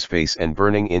performer's face and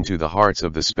burning into the hearts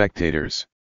of the spectators.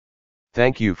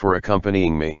 Thank you for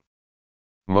accompanying me.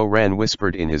 Mo Ran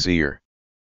whispered in his ear.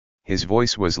 His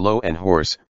voice was low and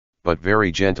hoarse, but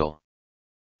very gentle.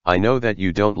 I know that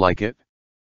you don't like it.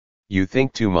 You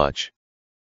think too much.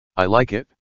 I like it.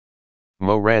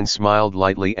 Mo Ran smiled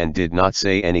lightly and did not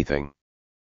say anything.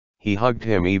 He hugged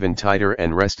him even tighter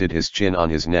and rested his chin on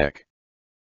his neck.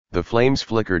 The flames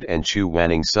flickered and Chu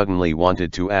Wanning suddenly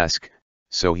wanted to ask,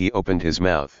 so he opened his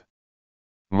mouth.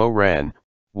 Mo Ran,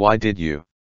 why did you?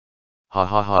 Ha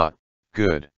ha ha,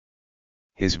 good.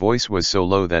 His voice was so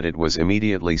low that it was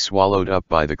immediately swallowed up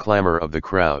by the clamor of the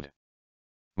crowd.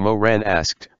 Mo Ran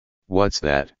asked, what's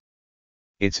that?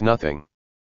 It's nothing.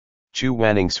 Chu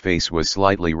Wanning's face was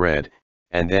slightly red,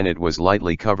 and then it was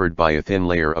lightly covered by a thin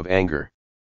layer of anger.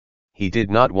 He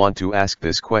did not want to ask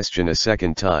this question a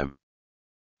second time.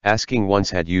 Asking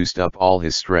once had used up all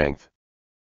his strength.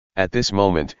 At this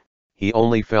moment, he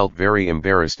only felt very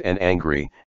embarrassed and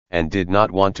angry, and did not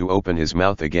want to open his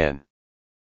mouth again.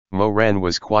 Mo Ran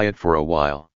was quiet for a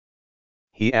while.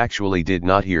 He actually did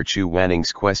not hear Chu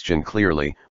Wanning's question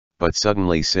clearly, but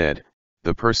suddenly said,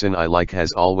 the person I like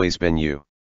has always been you.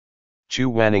 Chu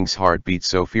Wanning's heart beat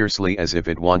so fiercely as if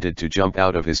it wanted to jump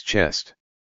out of his chest.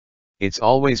 It's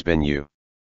always been you.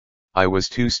 I was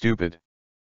too stupid.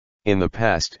 In the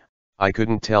past, I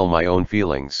couldn't tell my own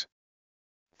feelings.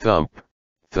 Thump,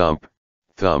 thump,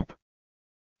 thump.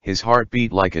 His heart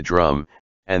beat like a drum,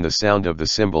 and the sound of the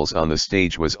cymbals on the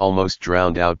stage was almost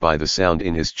drowned out by the sound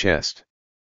in his chest.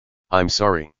 I'm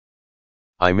sorry.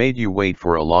 I made you wait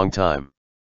for a long time.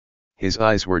 His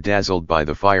eyes were dazzled by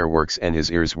the fireworks and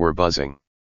his ears were buzzing.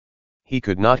 He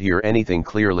could not hear anything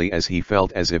clearly as he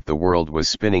felt as if the world was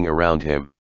spinning around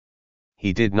him.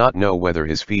 He did not know whether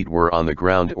his feet were on the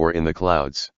ground or in the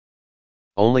clouds.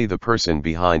 Only the person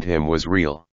behind him was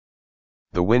real.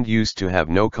 The wind used to have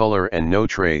no color and no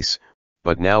trace,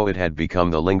 but now it had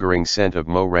become the lingering scent of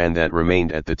Mo Ran that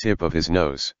remained at the tip of his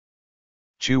nose.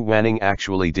 Chu Wanning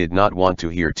actually did not want to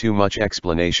hear too much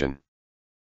explanation.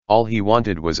 All he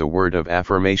wanted was a word of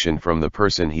affirmation from the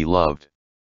person he loved.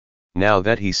 Now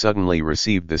that he suddenly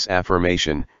received this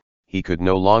affirmation, he could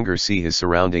no longer see his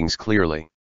surroundings clearly.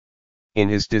 In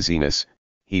his dizziness,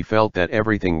 he felt that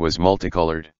everything was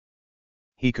multicolored.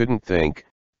 He couldn't think,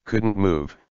 couldn't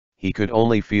move, he could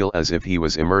only feel as if he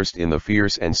was immersed in the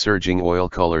fierce and surging oil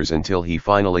colors until he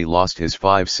finally lost his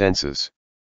five senses.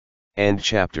 End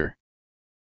chapter.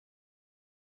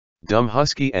 Dumb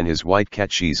Husky and his white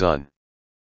cat Shizun.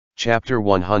 Chapter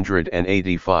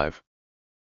 185.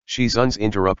 Shizun's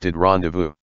interrupted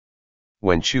rendezvous.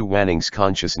 When Chu Wanning's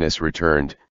consciousness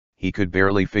returned, he could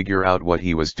barely figure out what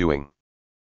he was doing.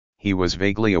 He was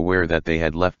vaguely aware that they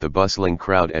had left the bustling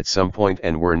crowd at some point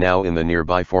and were now in the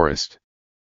nearby forest.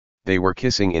 They were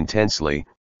kissing intensely,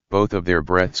 both of their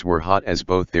breaths were hot as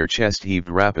both their chest heaved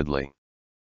rapidly.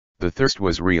 The thirst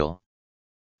was real.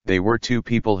 They were two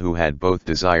people who had both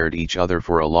desired each other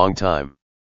for a long time.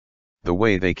 The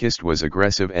way they kissed was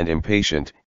aggressive and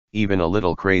impatient, even a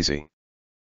little crazy.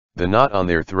 The knot on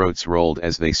their throats rolled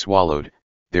as they swallowed,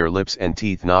 their lips and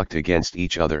teeth knocked against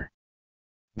each other.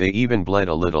 They even bled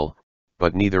a little,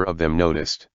 but neither of them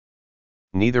noticed.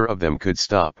 Neither of them could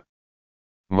stop.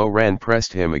 Mo Ran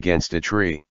pressed him against a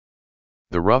tree.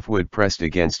 The rough wood pressed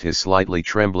against his slightly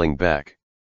trembling back.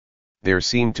 There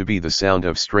seemed to be the sound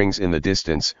of strings in the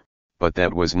distance, but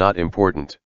that was not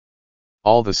important.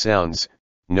 All the sounds,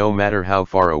 no matter how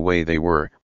far away they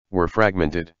were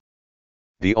fragmented.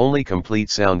 The only complete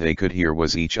sound they could hear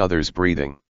was each other's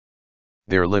breathing.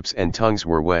 Their lips and tongues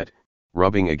were wet,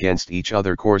 rubbing against each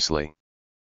other coarsely.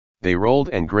 They rolled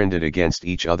and grinded against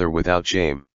each other without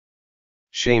shame.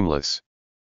 Shameless.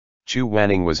 Chu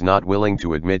Wanning was not willing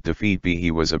to admit defeat.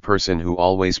 He was a person who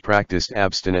always practiced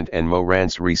abstinence, and Mo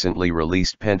Ran's recently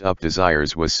released pent-up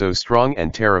desires was so strong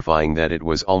and terrifying that it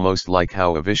was almost like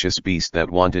how a vicious beast that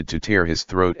wanted to tear his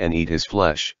throat and eat his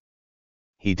flesh.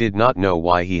 He did not know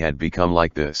why he had become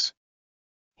like this.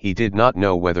 He did not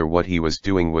know whether what he was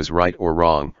doing was right or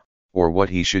wrong, or what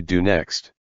he should do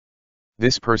next.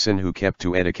 This person who kept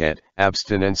to etiquette,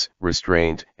 abstinence,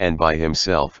 restraint, and by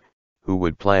himself, who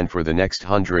would plan for the next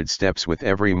 100 steps with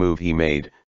every move he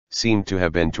made, seemed to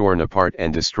have been torn apart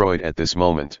and destroyed at this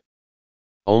moment.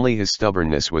 Only his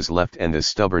stubbornness was left, and this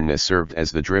stubbornness served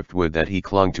as the driftwood that he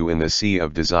clung to in the sea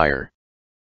of desire.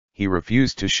 He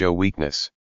refused to show weakness.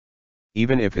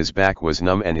 Even if his back was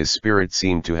numb and his spirit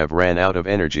seemed to have ran out of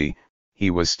energy,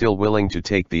 he was still willing to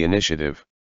take the initiative.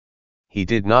 He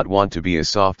did not want to be a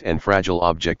soft and fragile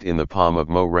object in the palm of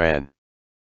Mo Ran.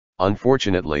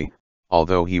 Unfortunately,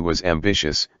 although he was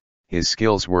ambitious, his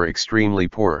skills were extremely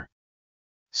poor.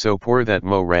 So poor that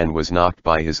Mo Ran was knocked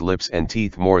by his lips and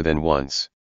teeth more than once.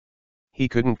 He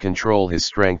couldn't control his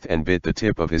strength and bit the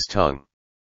tip of his tongue.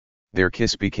 Their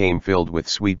kiss became filled with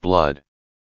sweet blood.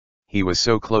 He was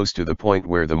so close to the point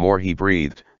where the more he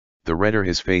breathed, the redder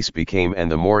his face became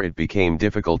and the more it became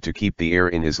difficult to keep the air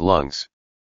in his lungs.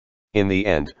 In the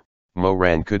end,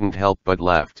 Moran couldn't help but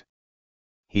laughed.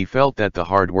 He felt that the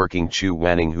hard-working Chu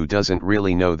Wanning who doesn't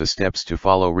really know the steps to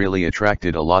follow really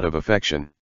attracted a lot of affection.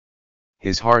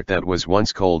 His heart that was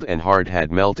once cold and hard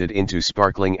had melted into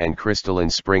sparkling and crystalline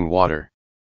spring water.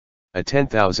 A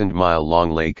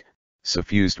 10,000-mile-long lake,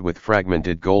 suffused with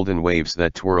fragmented golden waves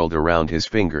that twirled around his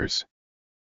fingers.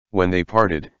 When they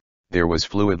parted, there was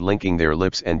fluid linking their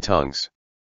lips and tongues.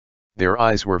 Their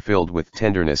eyes were filled with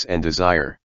tenderness and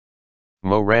desire.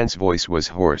 Moran's voice was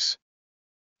hoarse.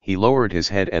 He lowered his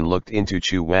head and looked into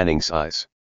Chu Wanning's eyes.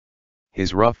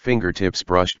 His rough fingertips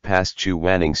brushed past Chu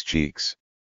Wanning's cheeks.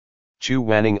 Chu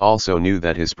Wanning also knew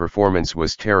that his performance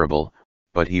was terrible,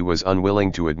 but he was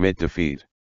unwilling to admit defeat.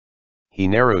 He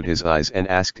narrowed his eyes and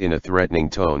asked in a threatening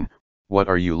tone, "What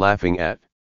are you laughing at?"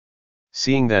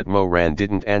 Seeing that Moran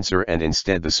didn't answer and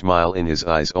instead the smile in his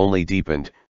eyes only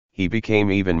deepened, he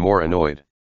became even more annoyed.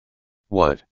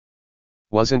 "What?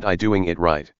 Wasn't I doing it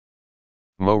right?"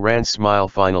 Moran's smile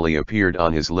finally appeared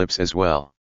on his lips as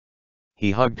well.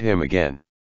 He hugged him again.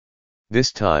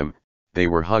 This time, they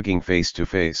were hugging face to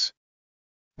face.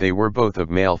 They were both of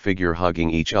male figure hugging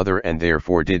each other and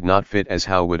therefore did not fit as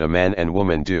how would a man and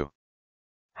woman do.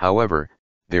 However,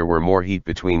 there were more heat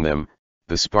between them,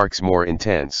 the sparks more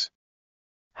intense.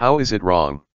 "How is it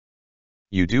wrong?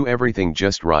 You do everything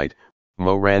just right."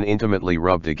 Moran intimately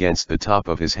rubbed against the top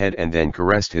of his head and then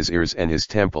caressed his ears and his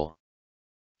temple.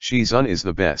 "Shizun is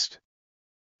the best."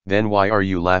 "Then why are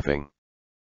you laughing?"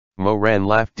 Moran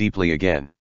laughed deeply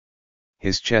again.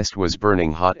 His chest was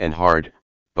burning hot and hard,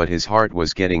 but his heart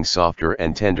was getting softer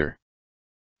and tender.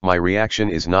 "My reaction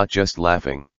is not just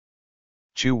laughing."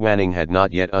 Chu Wanning had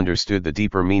not yet understood the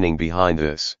deeper meaning behind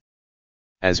this.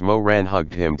 As Moran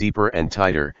hugged him deeper and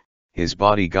tighter, his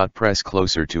body got pressed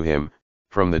closer to him,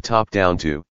 from the top down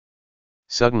too.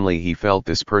 Suddenly he felt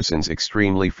this person's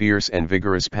extremely fierce and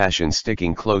vigorous passion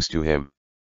sticking close to him.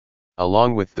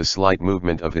 Along with the slight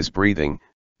movement of his breathing,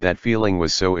 that feeling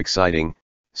was so exciting,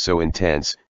 so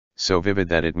intense, so vivid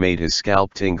that it made his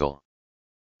scalp tingle.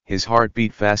 His heart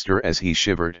beat faster as he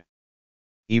shivered.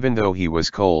 Even though he was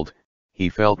cold, he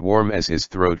felt warm as his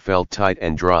throat felt tight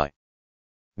and dry.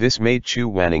 This made Chu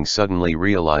Wanning suddenly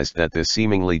realize that the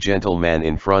seemingly gentle man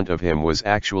in front of him was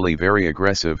actually very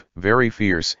aggressive, very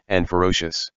fierce and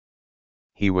ferocious.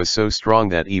 He was so strong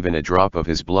that even a drop of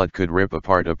his blood could rip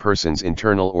apart a person's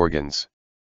internal organs.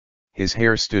 His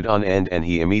hair stood on end and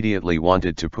he immediately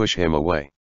wanted to push him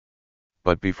away.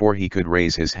 But before he could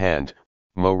raise his hand,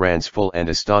 Moran's full and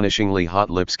astonishingly hot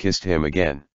lips kissed him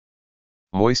again.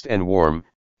 Moist and warm,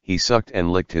 he sucked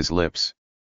and licked his lips.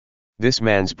 This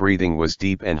man's breathing was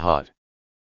deep and hot.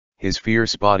 His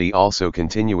fierce body also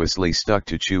continuously stuck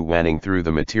to Chu Wanning through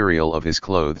the material of his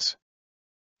clothes.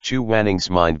 Chu Wanning's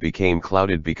mind became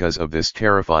clouded because of this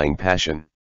terrifying passion.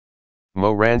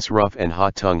 Moran's rough and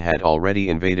hot tongue had already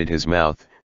invaded his mouth,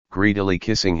 greedily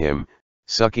kissing him,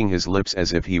 sucking his lips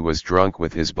as if he was drunk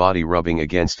with his body rubbing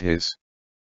against his.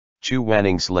 Chu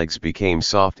Wanning's legs became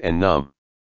soft and numb.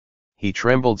 He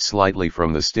trembled slightly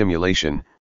from the stimulation,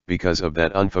 because of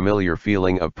that unfamiliar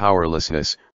feeling of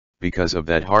powerlessness, because of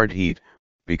that hard heat,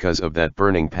 because of that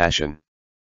burning passion.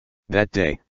 That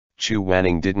day, Chu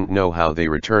Wanning didn't know how they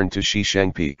returned to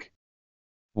Shisheng Peak.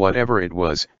 Whatever it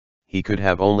was, he could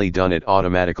have only done it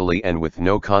automatically and with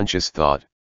no conscious thought.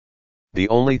 The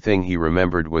only thing he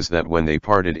remembered was that when they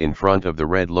parted in front of the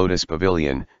Red Lotus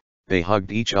Pavilion, they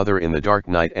hugged each other in the dark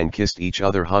night and kissed each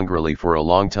other hungrily for a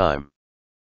long time.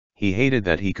 He hated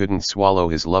that he couldn't swallow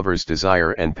his lover's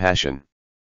desire and passion.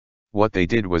 What they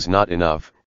did was not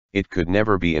enough, it could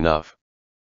never be enough.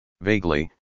 Vaguely,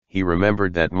 he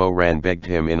remembered that Moran begged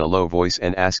him in a low voice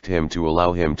and asked him to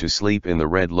allow him to sleep in the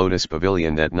Red Lotus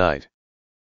Pavilion that night.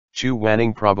 Chu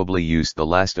Wanning probably used the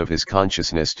last of his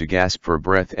consciousness to gasp for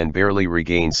breath and barely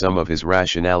regain some of his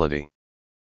rationality.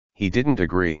 He didn't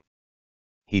agree.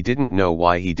 He didn't know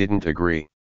why he didn't agree.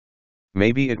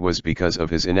 Maybe it was because of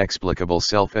his inexplicable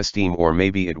self-esteem, or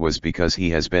maybe it was because he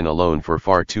has been alone for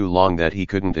far too long that he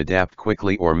couldn't adapt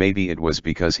quickly, or maybe it was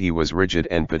because he was rigid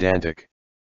and pedantic.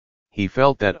 He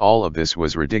felt that all of this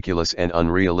was ridiculous and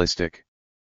unrealistic.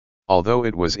 Although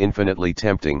it was infinitely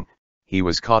tempting, he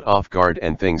was caught off guard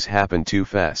and things happened too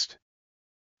fast.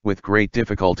 With great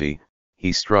difficulty,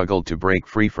 he struggled to break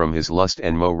free from his lust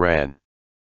and Moran.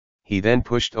 He then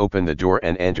pushed open the door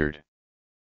and entered.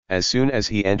 As soon as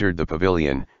he entered the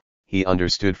pavilion, he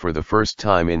understood for the first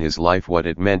time in his life what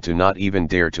it meant to not even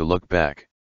dare to look back.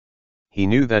 He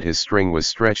knew that his string was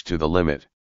stretched to the limit.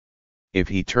 If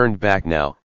he turned back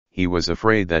now, he was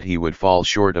afraid that he would fall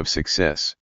short of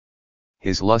success.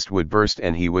 His lust would burst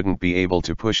and he wouldn't be able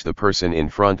to push the person in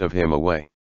front of him away.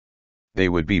 They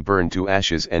would be burned to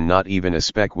ashes and not even a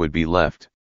speck would be left.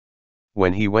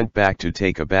 When he went back to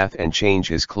take a bath and change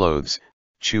his clothes,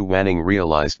 Chu Wanning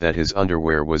realized that his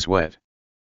underwear was wet.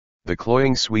 The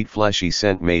cloying sweet fleshy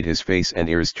scent made his face and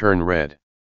ears turn red.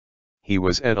 He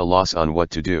was at a loss on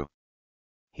what to do.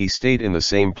 He stayed in the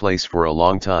same place for a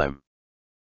long time.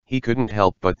 He couldn't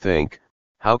help but think,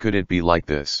 how could it be like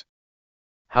this?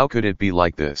 How could it be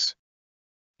like this?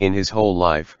 In his whole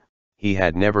life, he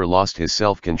had never lost his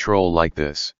self-control like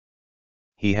this.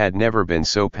 He had never been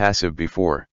so passive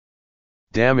before.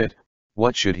 Damn it,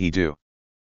 what should he do?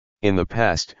 In the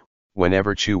past,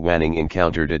 whenever Chu Wanning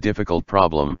encountered a difficult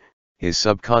problem, his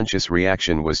subconscious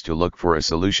reaction was to look for a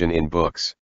solution in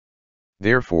books.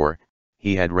 Therefore,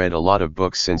 he had read a lot of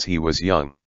books since he was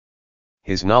young.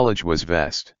 His knowledge was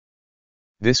vast.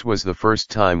 This was the first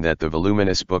time that the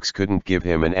voluminous books couldn't give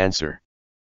him an answer.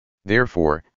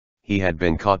 Therefore, he had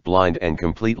been caught blind and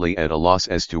completely at a loss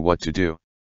as to what to do.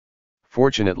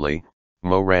 Fortunately,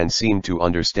 Mo Ran seemed to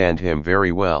understand him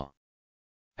very well.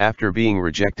 After being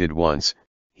rejected once,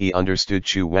 he understood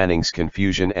Chu Wanning's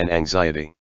confusion and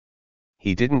anxiety.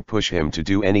 He didn't push him to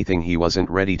do anything he wasn't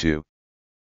ready to.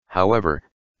 However,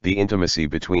 the intimacy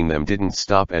between them didn't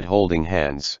stop at holding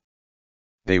hands.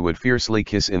 They would fiercely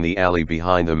kiss in the alley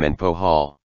behind the Menpo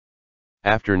Hall.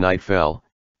 After night fell,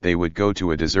 they would go to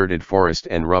a deserted forest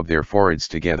and rub their foreheads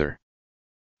together.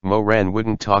 Mo Ran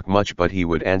wouldn't talk much but he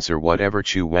would answer whatever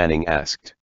Chu Wanning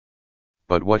asked.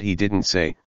 But what he didn't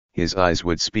say, his eyes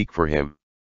would speak for him.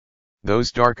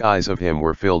 Those dark eyes of him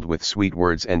were filled with sweet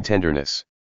words and tenderness.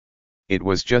 It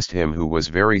was just him who was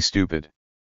very stupid.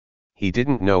 He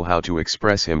didn't know how to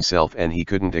express himself and he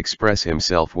couldn't express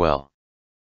himself well.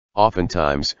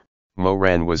 Oftentimes, Mo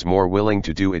Ran was more willing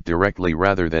to do it directly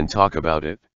rather than talk about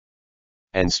it.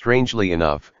 And strangely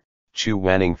enough, Chu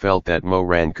Wanning felt that Mo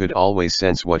Ran could always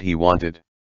sense what he wanted.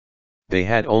 They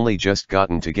had only just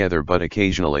gotten together but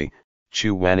occasionally,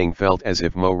 Chu Wanning felt as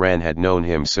if Mo Ran had known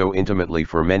him so intimately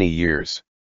for many years.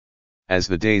 As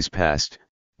the days passed,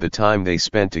 the time they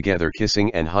spent together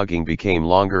kissing and hugging became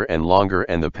longer and longer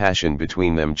and the passion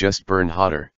between them just burned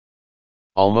hotter.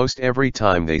 Almost every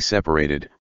time they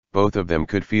separated, both of them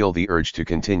could feel the urge to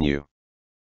continue.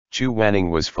 Chu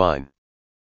Wanning was fine.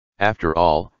 After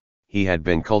all, he had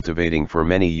been cultivating for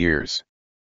many years.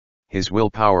 His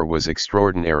willpower was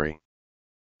extraordinary.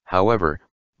 However,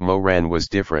 Mo Ran was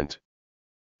different.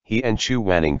 He and Chu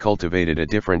Wanning cultivated a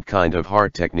different kind of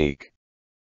heart technique.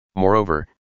 Moreover,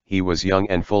 he was young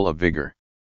and full of vigor.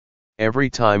 Every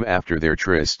time after their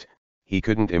tryst, he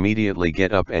couldn't immediately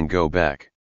get up and go back.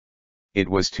 It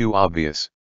was too obvious.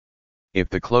 If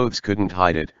the clothes couldn't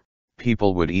hide it,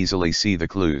 people would easily see the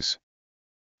clues.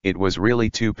 It was really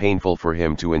too painful for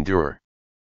him to endure.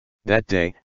 That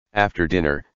day, after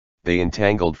dinner, they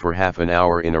entangled for half an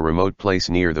hour in a remote place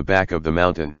near the back of the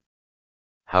mountain.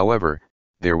 However,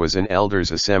 there was an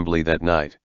elders' assembly that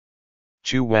night.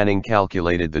 Chu Wanning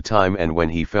calculated the time and when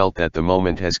he felt that the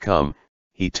moment has come,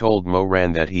 he told Mo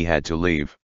Ran that he had to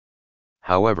leave.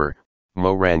 However,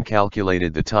 Mo Ran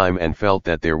calculated the time and felt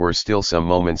that there were still some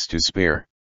moments to spare.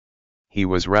 He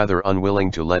was rather unwilling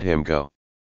to let him go.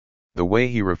 The way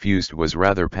he refused was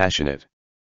rather passionate.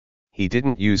 He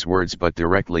didn't use words but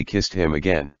directly kissed him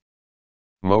again.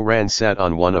 Mo Ran sat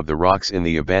on one of the rocks in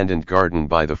the abandoned garden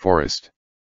by the forest.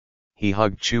 He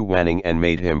hugged Chu Wanning and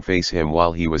made him face him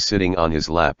while he was sitting on his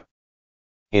lap.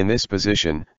 In this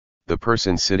position, the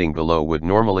person sitting below would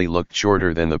normally look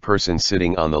shorter than the person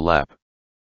sitting on the lap.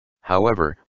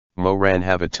 However, Mo Ran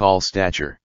have a tall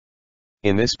stature.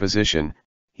 In this position,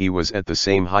 he was at the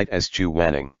same height as Chu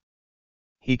Wanning.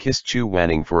 He kissed Chu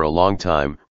Wanning for a long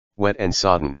time, wet and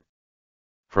sodden.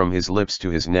 From his lips to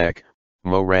his neck,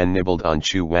 Mo Ran nibbled on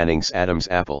Chu Wanning's Adam's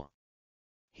apple.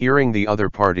 Hearing the other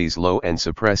party's low and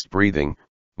suppressed breathing,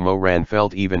 Mo Ran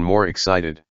felt even more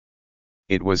excited.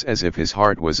 It was as if his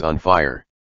heart was on fire.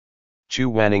 Chu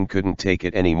Wanning couldn't take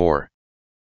it anymore.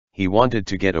 He wanted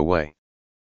to get away.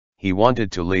 He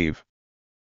wanted to leave.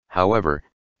 However,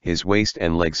 his waist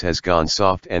and legs has gone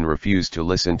soft and refused to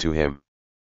listen to him.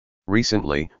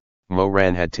 Recently, Mo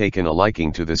Ran had taken a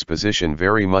liking to this position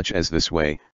very much as this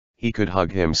way, he could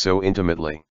hug him so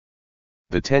intimately.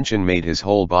 The tension made his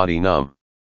whole body numb.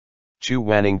 Chu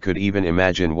Wanning could even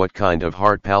imagine what kind of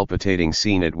heart-palpitating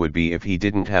scene it would be if he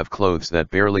didn't have clothes that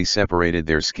barely separated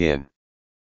their skin.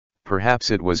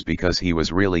 Perhaps it was because he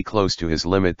was really close to his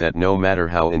limit that no matter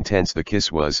how intense the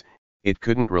kiss was, it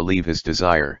couldn't relieve his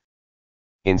desire.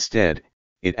 Instead,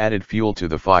 it added fuel to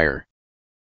the fire.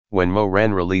 When Mo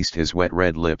Ran released his wet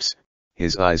red lips,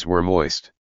 his eyes were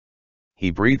moist.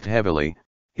 He breathed heavily,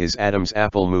 his Adam's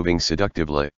apple moving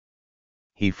seductively.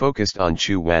 He focused on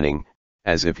Chu Wanning,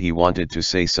 as if he wanted to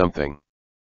say something.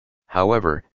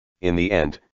 However, in the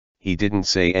end, he didn't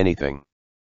say anything.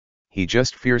 He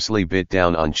just fiercely bit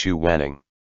down on Chu Wanning.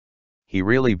 He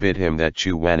really bit him that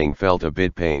Chu Wanning felt a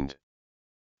bit pained.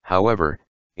 However,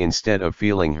 instead of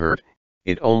feeling hurt,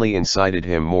 it only incited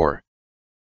him more.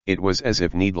 It was as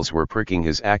if needles were pricking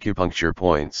his acupuncture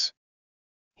points.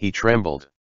 He trembled.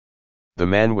 The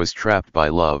man was trapped by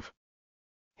love.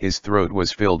 His throat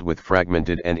was filled with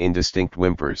fragmented and indistinct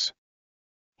whimpers.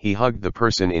 He hugged the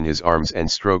person in his arms and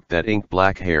stroked that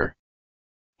ink-black hair.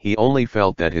 He only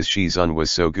felt that his Shizun was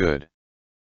so good.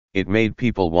 It made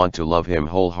people want to love him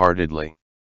wholeheartedly.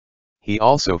 He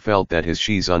also felt that his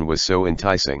Shizun was so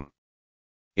enticing.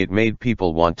 It made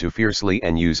people want to fiercely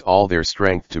and use all their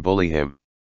strength to bully him.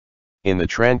 In the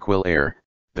tranquil air,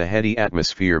 the heady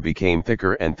atmosphere became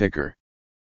thicker and thicker.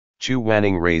 Chu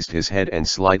Wanning raised his head and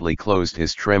slightly closed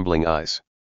his trembling eyes.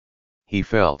 He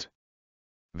felt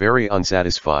very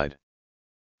unsatisfied.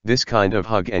 This kind of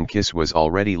hug and kiss was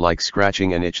already like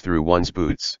scratching an itch through one's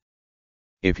boots.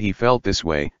 If he felt this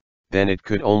way, then it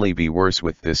could only be worse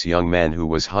with this young man who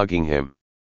was hugging him.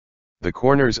 The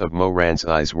corners of Mo Ran's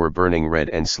eyes were burning red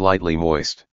and slightly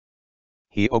moist.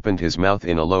 He opened his mouth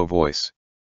in a low voice.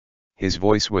 His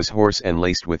voice was hoarse and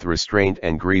laced with restraint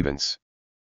and grievance.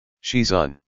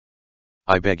 Shizun.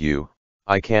 I beg you,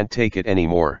 I can't take it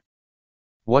anymore.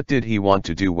 What did he want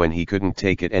to do when he couldn't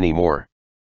take it anymore?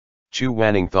 Chu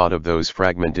Wanning thought of those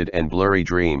fragmented and blurry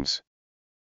dreams.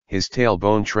 His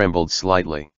tailbone trembled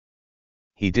slightly.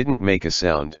 He didn't make a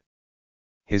sound.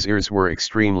 His ears were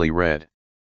extremely red.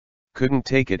 Couldn't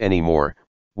take it anymore,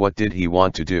 what did he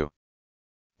want to do?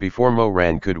 Before Mo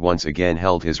Ran could once again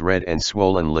held his red and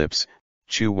swollen lips,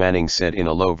 Chu Wanning said in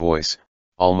a low voice,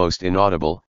 almost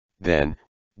inaudible, then,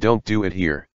 don't do it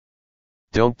here.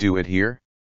 Don't do it here?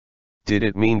 Did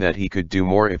it mean that he could do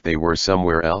more if they were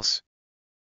somewhere else?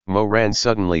 Mo Ran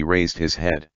suddenly raised his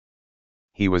head.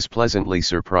 He was pleasantly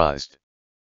surprised.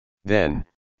 Then,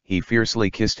 he fiercely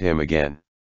kissed him again.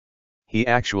 He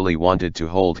actually wanted to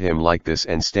hold him like this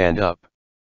and stand up.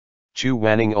 Chu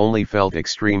Wanning only felt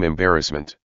extreme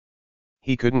embarrassment.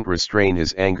 He couldn't restrain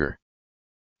his anger.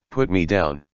 Put me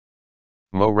down.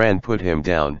 Mo Ran put him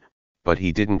down, but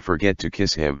he didn't forget to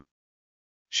kiss him.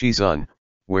 Shizun,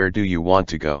 where do you want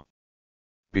to go?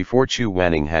 Before Chu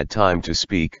Wanning had time to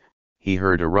speak, he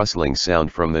heard a rustling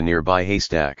sound from the nearby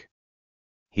haystack.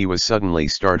 He was suddenly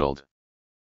startled.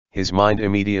 His mind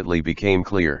immediately became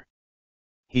clear.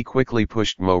 He quickly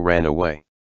pushed Mo Ran away.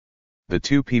 The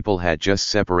two people had just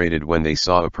separated when they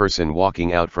saw a person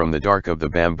walking out from the dark of the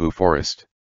bamboo forest.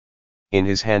 In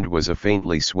his hand was a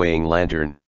faintly swaying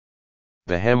lantern.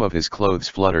 The hem of his clothes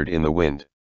fluttered in the wind.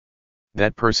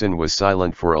 That person was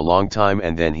silent for a long time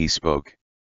and then he spoke.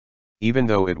 Even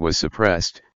though it was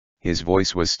suppressed, his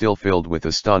voice was still filled with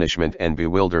astonishment and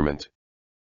bewilderment.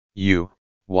 You,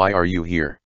 why are you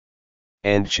here?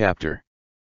 End chapter.